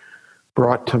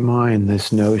brought to mind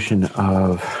this notion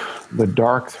of the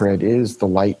dark thread is the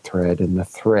light thread, and the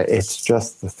thread, it's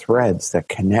just the threads that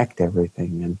connect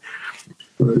everything.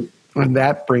 And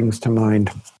that brings to mind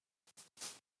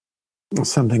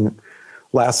something.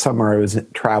 Last summer I was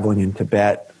traveling in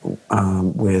Tibet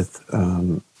with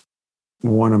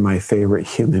one of my favorite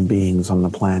human beings on the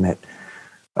planet,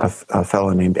 a fellow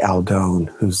named Al Doan,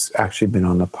 who's actually been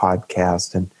on the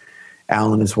podcast. And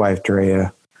Al and his wife,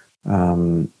 Drea,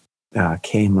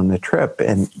 came on the trip,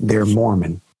 and they're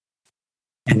Mormon.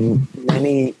 And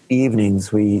many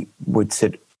evenings we would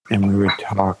sit and we would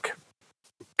talk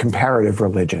comparative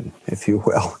religion, if you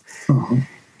will. Mm-hmm.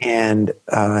 And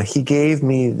he gave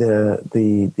me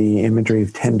the imagery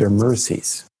of tender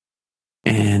mercies.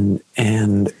 And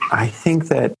I think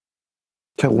that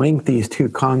to link these two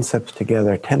concepts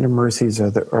together, tender mercies are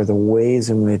the ways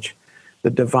in which the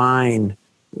divine,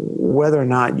 whether or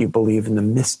not you believe in the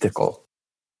mystical,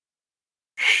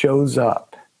 shows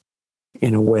up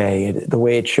in a way, the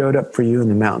way it showed up for you in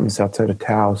the mountains outside of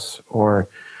Taos, or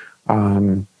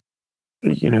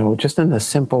just in the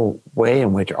simple way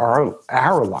in which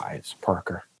our lives,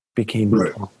 Parker, became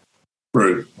right.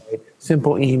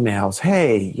 Simple emails,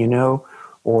 hey,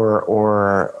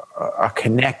 or a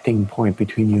connecting point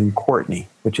between you and Courtney,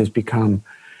 which has become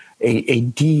a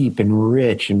deep and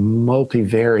rich and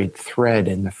multivariate thread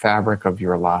in the fabric of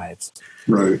your lives.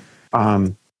 Right.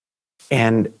 And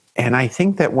I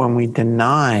think that when we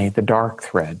deny the dark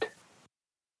thread,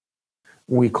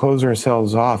 we close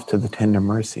ourselves off to the tender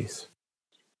mercies.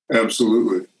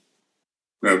 Absolutely.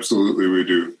 Absolutely, we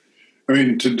do. I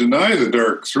mean, to deny the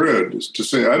dark thread is to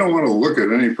say, I don't want to look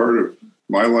at any part of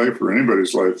my life or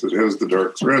anybody's life that has the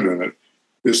dark thread in it,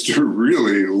 is to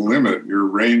really limit your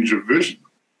range of vision.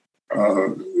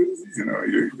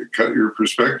 You cut your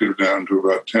perspective down to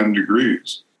about 10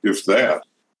 degrees, if that.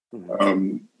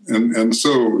 And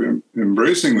so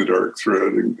embracing the dark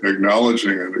thread,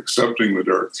 acknowledging and accepting the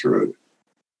dark thread,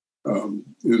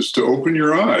 is to open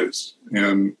your eyes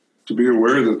and to be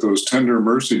aware that those tender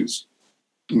mercies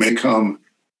may come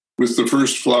with the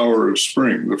first flower of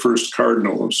spring, the first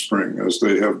cardinal of spring, as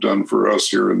they have done for us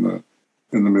here in the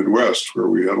Midwest, where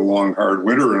we had a long, hard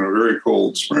winter and a very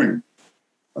cold spring.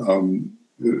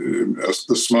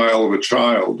 The smile of a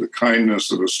child, the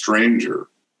kindness of a stranger,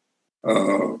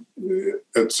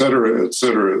 et cetera, et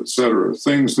cetera, et cetera.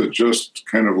 Things that just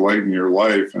kind of lighten your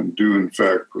life and do, in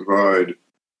fact, provide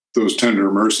those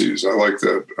tender mercies. I like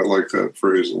that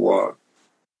phrase a lot.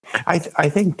 I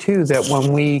think, too, that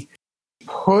when we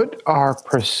put our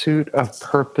pursuit of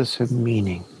purpose and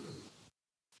meaning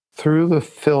through the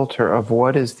filter of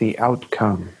what is the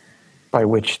outcome by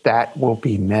which that will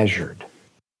be measured,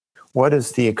 what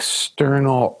is the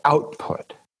external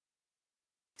output,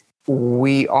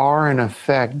 we are, in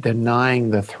effect, denying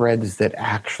the threads that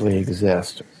actually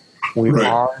exist. We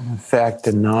are, in effect,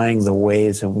 denying the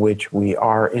ways in which we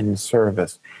are in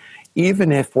service.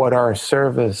 Even if what our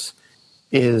service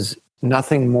is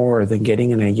nothing more than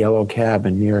getting in a yellow cab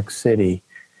in New York City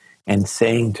and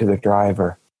saying to the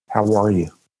driver, "How are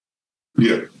you?"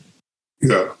 Yeah,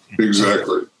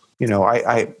 exactly.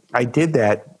 I did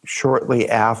that shortly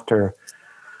after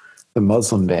the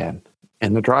Muslim ban,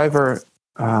 and the driver,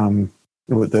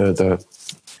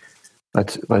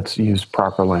 let's use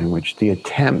proper language, the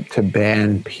attempt to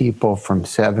ban people from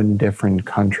 7 different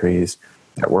countries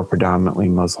that were predominantly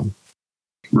Muslim.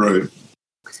 Right.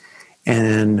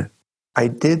 And I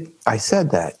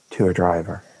said that to a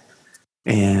driver,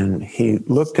 and he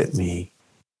looked at me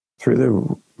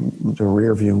through the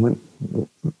rear view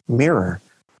mirror,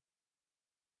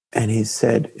 and he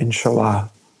said, "Inshallah."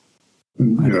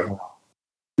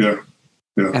 Yeah.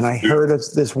 And I heard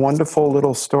this wonderful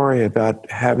little story about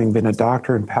having been a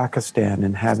doctor in Pakistan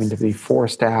and having to be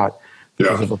forced out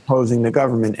because of opposing the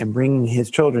government and bringing his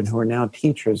children, who are now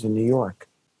teachers in New York.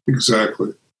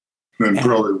 Exactly. And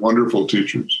probably wonderful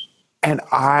teachers. And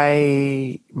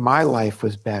my life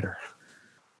was better.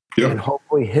 And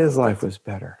hopefully his life was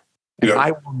better. And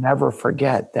I will never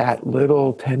forget that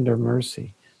little tender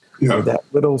mercy, or that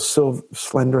little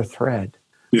slender thread,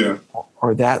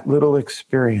 or that little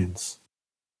experience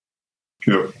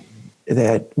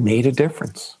that made a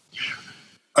difference.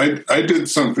 I did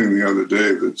something the other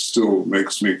day that still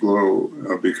makes me glow,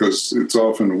 because it's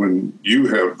often when you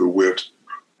have the wit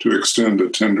to extend a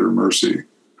tender mercy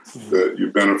that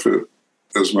you benefit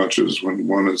as much as when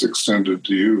one is extended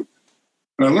to you.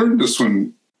 And I learned this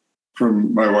one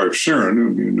from my wife, Sharon,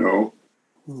 whom you know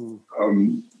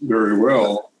very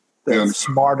well. The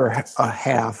smarter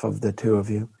half of the two of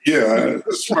you. Yeah,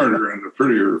 the smarter and the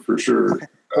prettier, for sure.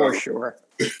 For sure.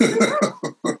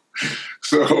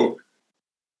 So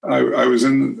I was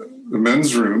in the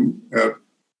men's room at,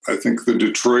 I think, the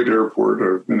Detroit airport.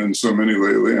 I've been in so many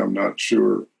lately, I'm not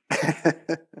sure.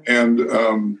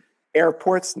 And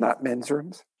airports, not men's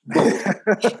rooms.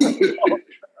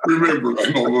 Remember,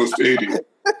 I'm almost 80.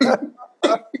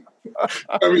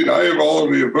 I mean, I have all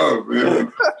of the above,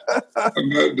 man. I'm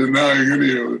not denying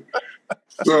any of it.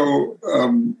 So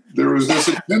there was this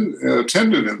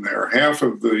attendant in there. Half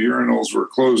of the urinals were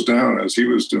closed down as he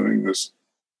was doing this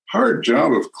hard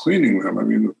job of cleaning them. I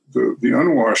mean, the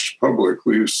unwashed public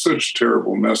leaves such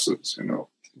terrible messes,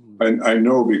 I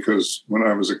know, because when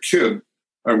I was a kid,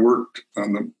 I worked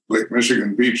on the Lake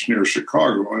Michigan beach near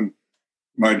Chicago, and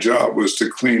my job was to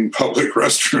clean public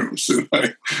restrooms.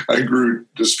 And I grew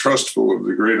distrustful of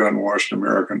the great unwashed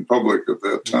American public at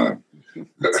that time.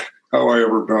 How I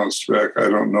ever bounced back, I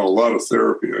don't know. A lot of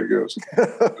therapy, I guess.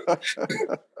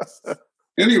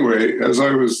 Anyway, as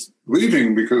I was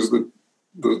leaving, because the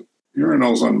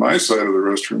urinals on my side of the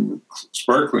restroom were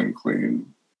sparkling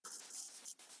clean,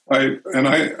 I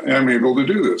am able to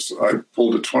do this. I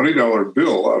pulled a $20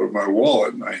 bill out of my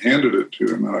wallet and I handed it to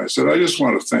him. And I said, "I just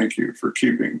want to thank you for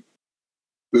keeping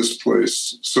this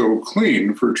place so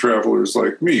clean for travelers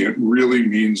like me. It really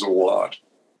means a lot."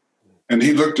 And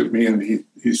he looked at me and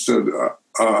he said,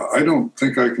 I don't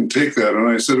think I can take that. And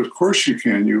I said, of course you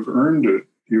can. You've earned it.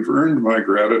 You've earned my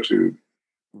gratitude.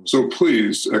 So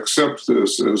please accept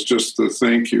this as just the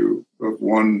thank you of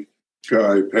one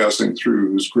guy passing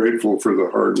through who's grateful for the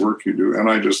hard work you do. And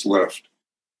I just left.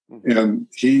 And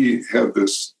he had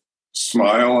this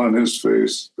smile on his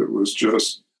face that was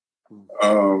just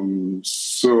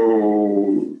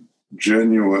so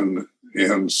genuine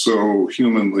and so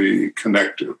humanly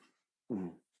connective.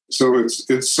 So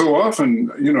it's so often,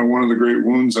 one of the great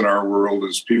wounds in our world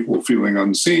is people feeling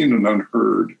unseen and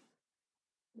unheard.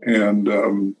 And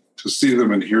to see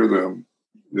them and hear them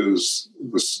is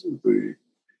the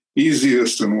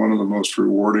easiest and one of the most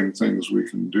rewarding things we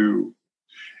can do.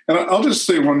 And I'll just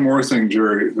say one more thing,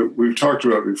 Jerry, that we've talked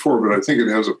about before, but I think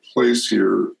it has a place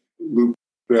here, loop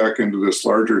back into this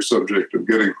larger subject of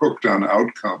getting hooked on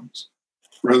outcomes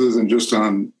rather than just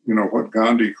on, what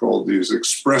Gandhi called these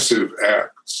expressive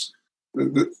acts.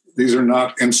 These are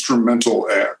not instrumental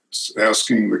acts,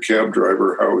 asking the cab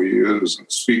driver how he is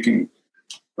and speaking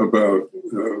about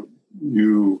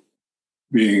you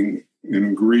being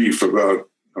in grief about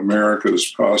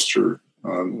America's posture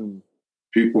on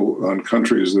people, on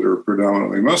countries that are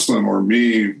predominantly Muslim, or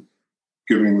me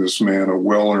giving this man a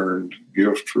well-earned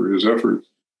gift for his efforts.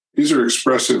 These are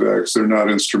expressive acts. They're not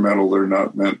instrumental. They're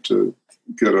not meant to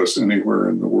get us anywhere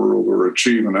in the world or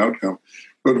achieve an outcome.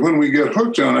 But when we get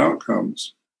hooked on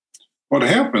outcomes, what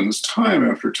happens time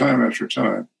after time after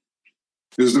time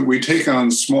is that we take on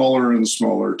smaller and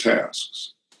smaller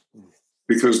tasks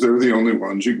because they're the only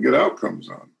ones you can get outcomes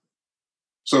on.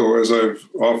 So as I've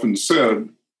often said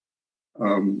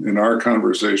in our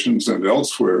conversations and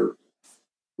elsewhere,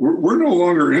 we're no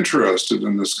longer interested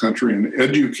in this country in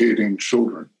educating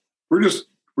children. We're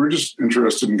just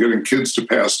interested in getting kids to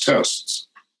pass tests.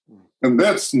 And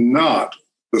that's not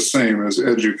the same as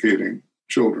educating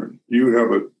children. You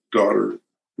have a daughter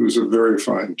who's a very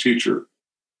fine teacher.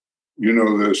 You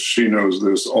know this, she knows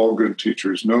this, all good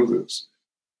teachers know this.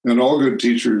 And all good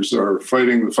teachers are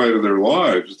fighting the fight of their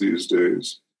lives these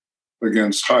days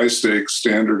against high-stakes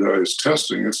standardized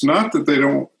testing. It's not that they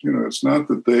don't, it's not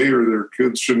that they or their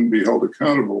kids shouldn't be held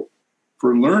accountable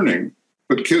for learning,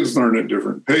 but kids learn at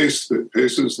different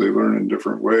paces, they learn in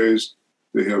different ways,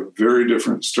 they have very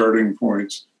different starting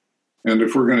points. And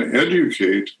if we're going to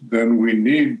educate, then we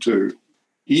need to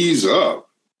ease up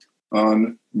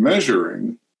on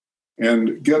measuring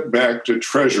and get back to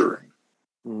treasuring.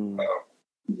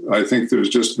 I think there's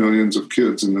just millions of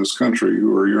kids in this country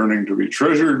who are yearning to be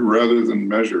treasured rather than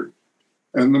measured.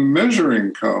 And the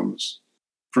measuring comes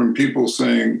from people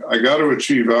saying, I got to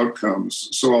achieve outcomes,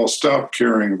 so I'll stop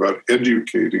caring about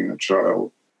educating a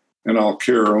child, and I'll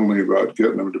care only about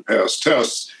getting them to pass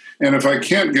tests. And if I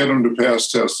can't get them to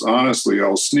pass tests honestly,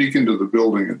 I'll sneak into the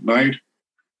building at night,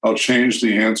 I'll change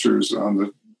the answers on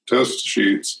the test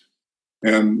sheets,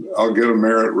 and I'll get a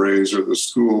merit raise, or the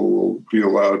school will be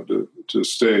allowed to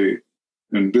stay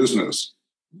in business.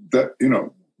 That,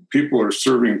 people are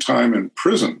serving time in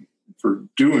prison for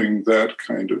doing that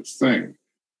kind of thing.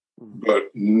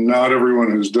 But not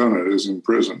everyone who's done it is in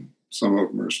prison. Some of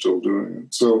them are still doing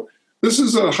it. So this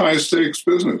is a high-stakes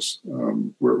business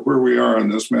where we are in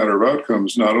this matter of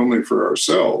outcomes, not only for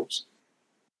ourselves,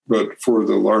 but for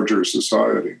the larger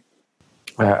society.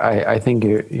 I think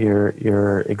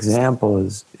your example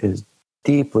is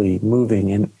deeply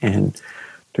moving, and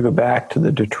to go back to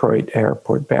the Detroit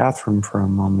airport bathroom for a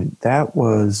moment, that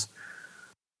was,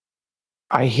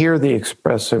 I hear the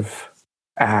expressive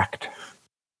act,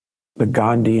 the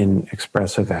Gandhian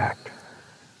expressive act,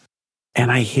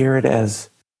 and I hear it as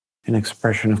an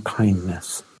expression of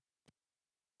kindness.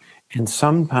 And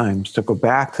sometimes to go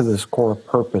back to this core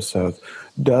purpose of,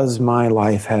 does my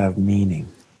life have meaning?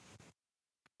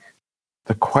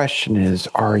 The question is,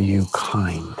 are you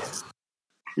kind?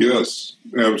 Yes,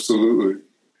 absolutely.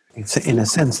 It's, in a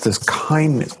sense, this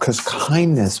kindness, because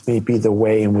kindness may be the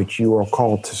way in which you are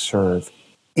called to serve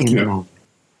in the moment,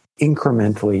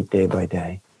 incrementally, day by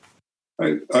day.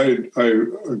 I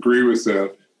agree with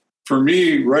that. For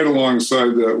me, right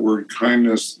alongside that word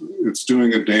kindness, it's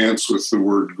doing a dance with the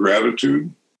word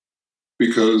gratitude,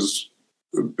 because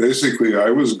basically I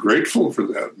was grateful for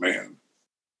that man.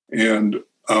 And,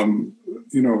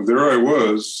 there I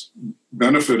was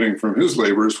benefiting from his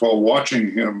labors while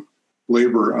watching him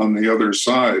labor on the other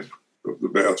side of the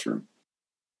bathroom,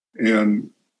 and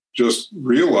just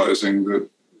realizing that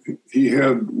he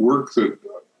had work that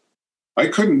I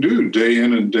couldn't do day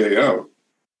in and day out.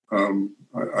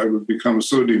 I would become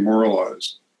so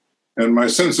demoralized, and my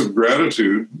sense of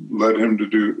gratitude led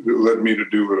me to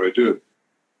do what I did.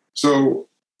 So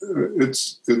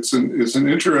it's an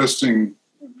interesting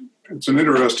it's an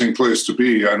interesting place to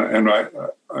be. And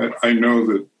I know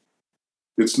that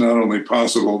it's not only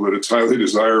possible, but it's highly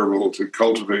desirable to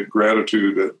cultivate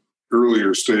gratitude at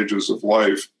earlier stages of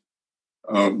life.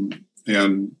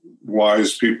 And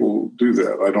wise people do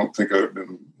that. I don't think I've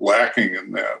been lacking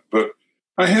in that. But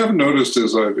I have noticed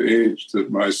as I've aged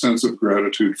that my sense of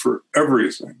gratitude for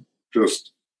everything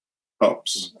just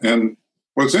ups. And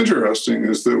what's interesting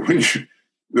is that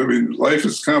life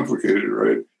is complicated,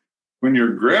 right? When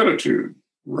your gratitude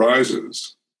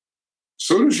rises,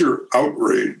 so does your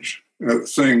outrage at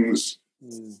things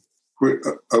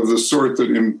of the sort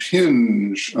that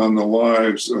impinge on the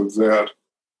lives of that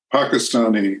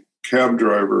Pakistani cab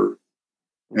driver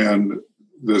and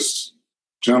this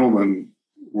gentleman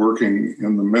working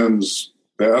in the men's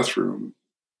bathroom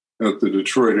at the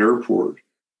Detroit airport.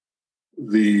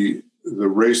 The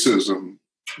racism,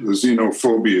 the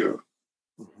xenophobia,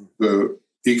 the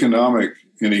economic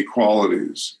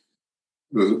inequalities,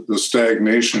 the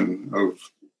stagnation of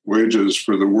wages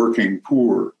for the working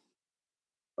poor.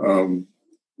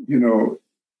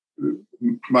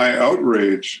 My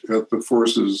outrage at the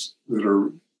forces that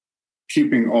are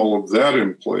keeping all of that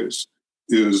in place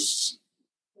is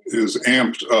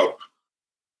amped up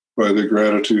by the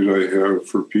gratitude I have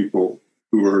for people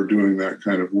who are doing that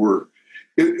kind of work.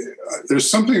 There's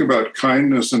something about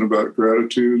kindness and about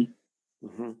gratitude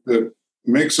that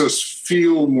makes us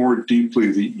feel more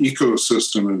deeply the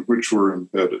ecosystem in which we're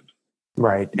embedded.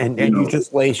 Right. And you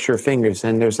just lace your fingers,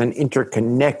 and there's an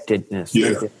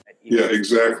interconnectedness. Yeah,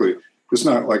 exactly. It's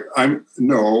not like I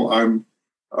know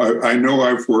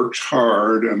I've worked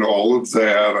hard and all of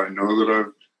that. I know that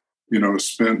I've,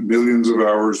 spent millions of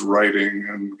hours writing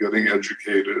and getting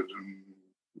educated and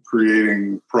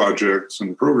creating projects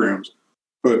and programs.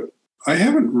 But I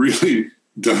haven't really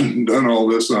done all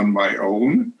this on my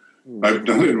own. I've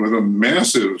done it with a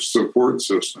massive support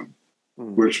system,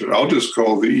 which I'll just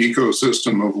call the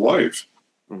ecosystem of life.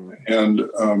 And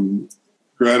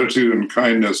gratitude and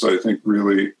kindness, I think,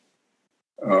 really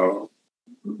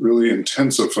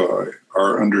intensify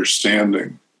our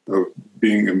understanding of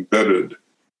being embedded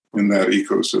in that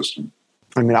ecosystem.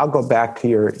 I mean, I'll go back to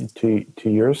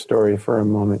your story for a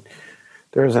moment.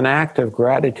 There's an act of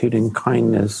gratitude and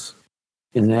kindness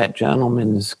in that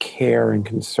gentleman's care and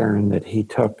concern that he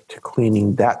took to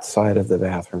cleaning that side of the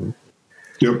bathroom.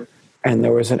 Yep. And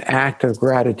there was an act of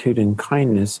gratitude and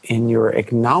kindness in your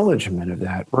acknowledgement of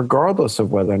that, regardless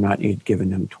of whether or not you'd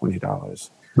given him $20.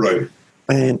 Right.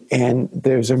 And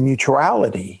there's a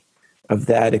mutuality of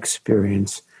that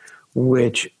experience,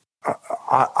 which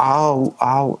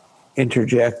I'll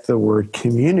interject the word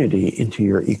community into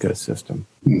your ecosystem.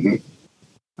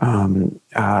 In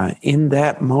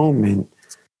that moment,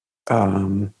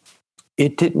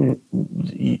 it didn't.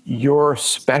 Your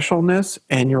specialness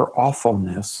and your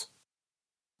awfulness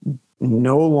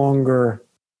no longer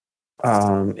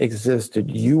existed.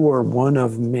 You were one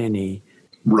of many,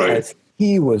 right? As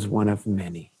he was one of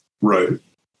many, right?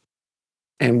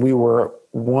 And we were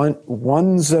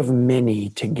ones of many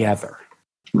together.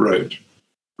 Right.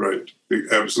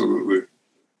 Absolutely.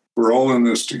 We're all in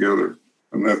this together,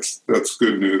 and that's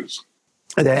good news.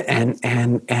 And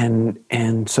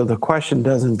so the question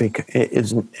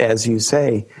isn't, as you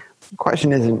say, the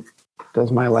question isn't,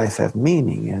 does my life have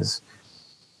meaning? Is,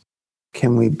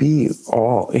 can we be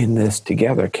all in this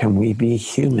together? Can we be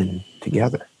human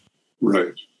together?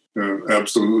 Right.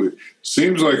 Absolutely.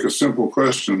 Seems like a simple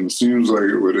question. Seems like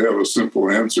it would have a simple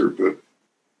answer, but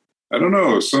I don't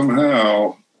know.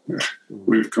 Somehow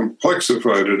we've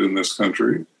complexified it in this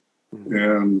country,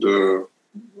 and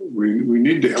we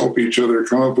need to help each other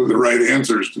come up with the right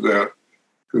answers to that,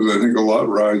 because I think a lot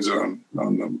rides on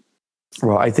them.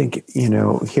 Well, I think,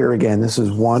 here again, this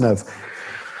is one of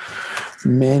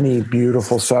many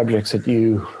beautiful subjects that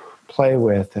you play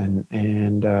with and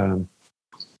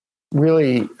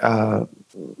really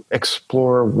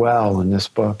explore well in this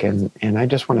book. And I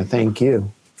just want to thank you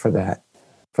for that,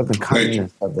 for the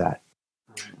kindness of that.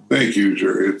 Thank you,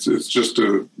 Jerry. It's just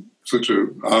such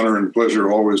an honor and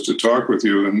pleasure always to talk with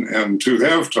you and to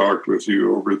have talked with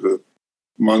you over the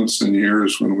months and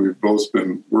years when we've both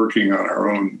been working on our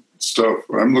own stuff.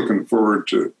 I'm looking forward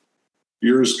to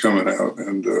yours coming out,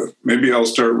 and maybe I'll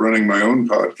start running my own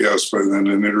podcast by then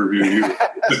and interview you.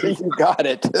 You got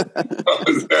it. How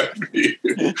does that be?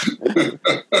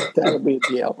 That'll be a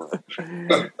deal.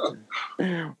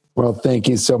 Well, thank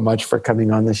you so much for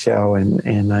coming on the show,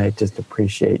 and I just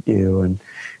appreciate you, and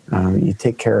you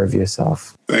take care of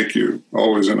yourself. Thank you.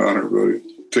 Always an honor, buddy.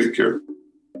 Take care.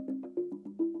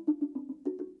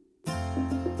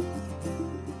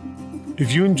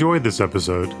 If you enjoyed this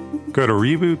episode, go to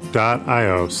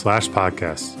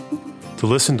reboot.io/podcast. to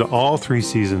listen to all 3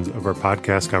 seasons of our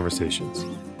podcast conversations.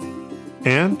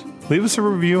 And leave us a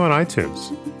review on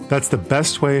iTunes. That's the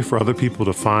best way for other people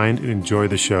to find and enjoy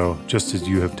the show, just as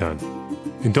you have done.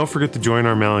 And don't forget to join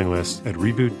our mailing list at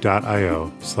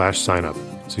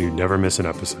reboot.io/signup so you never miss an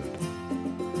episode.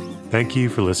 Thank you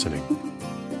for listening.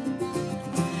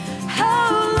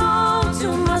 How long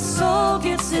till my soul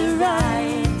gets it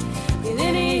right? Did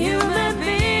any human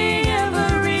being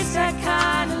ever reach that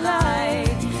kind of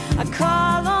light? I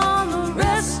call on the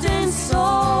resting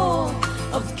soul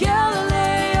of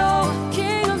Galileo,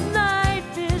 king of night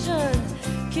vision,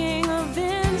 king of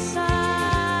insight.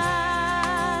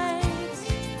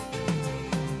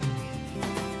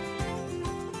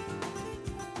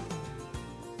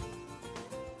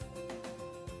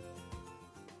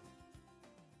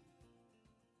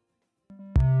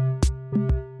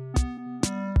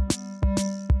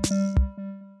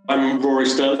 I'm Rory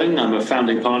Sterling. I'm a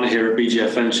founding partner here at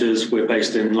BGF Ventures. We're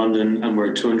based in London and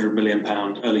we're a £200 million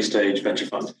early stage venture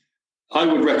fund. I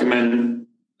would recommend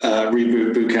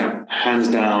Reboot Bootcamp, hands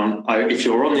down. If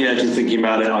you're on the edge and thinking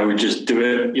about it, I would just do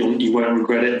it. You won't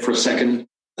regret it for a second.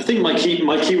 I think my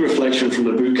key reflection from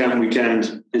the bootcamp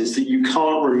weekend is that you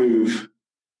can't remove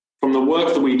from the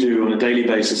work that we do on a daily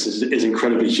basis is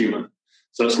incredibly human.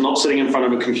 So it's not sitting in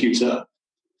front of a computer.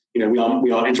 You know,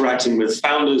 we are interacting with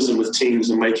founders and with teams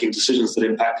and making decisions that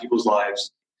impact people's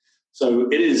lives. So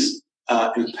it is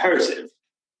imperative,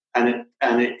 and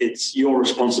it's your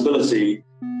responsibility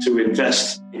to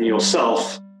invest in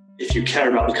yourself if you care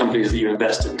about the companies that you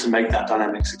invest in to make that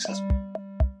dynamic successful.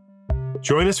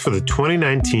 Join us for the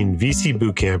 2019 VC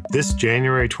Bootcamp this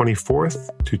January 24th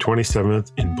to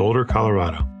 27th in Boulder,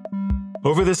 Colorado.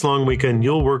 Over this long weekend,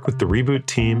 you'll work with the Reboot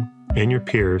team and your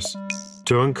peers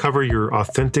to uncover your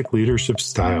authentic leadership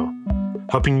style,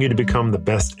 helping you to become the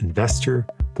best investor,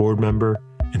 board member,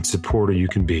 and supporter you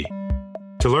can be.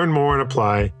 To learn more and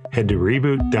apply, head to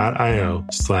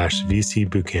reboot.io/VC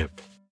Bootcamp.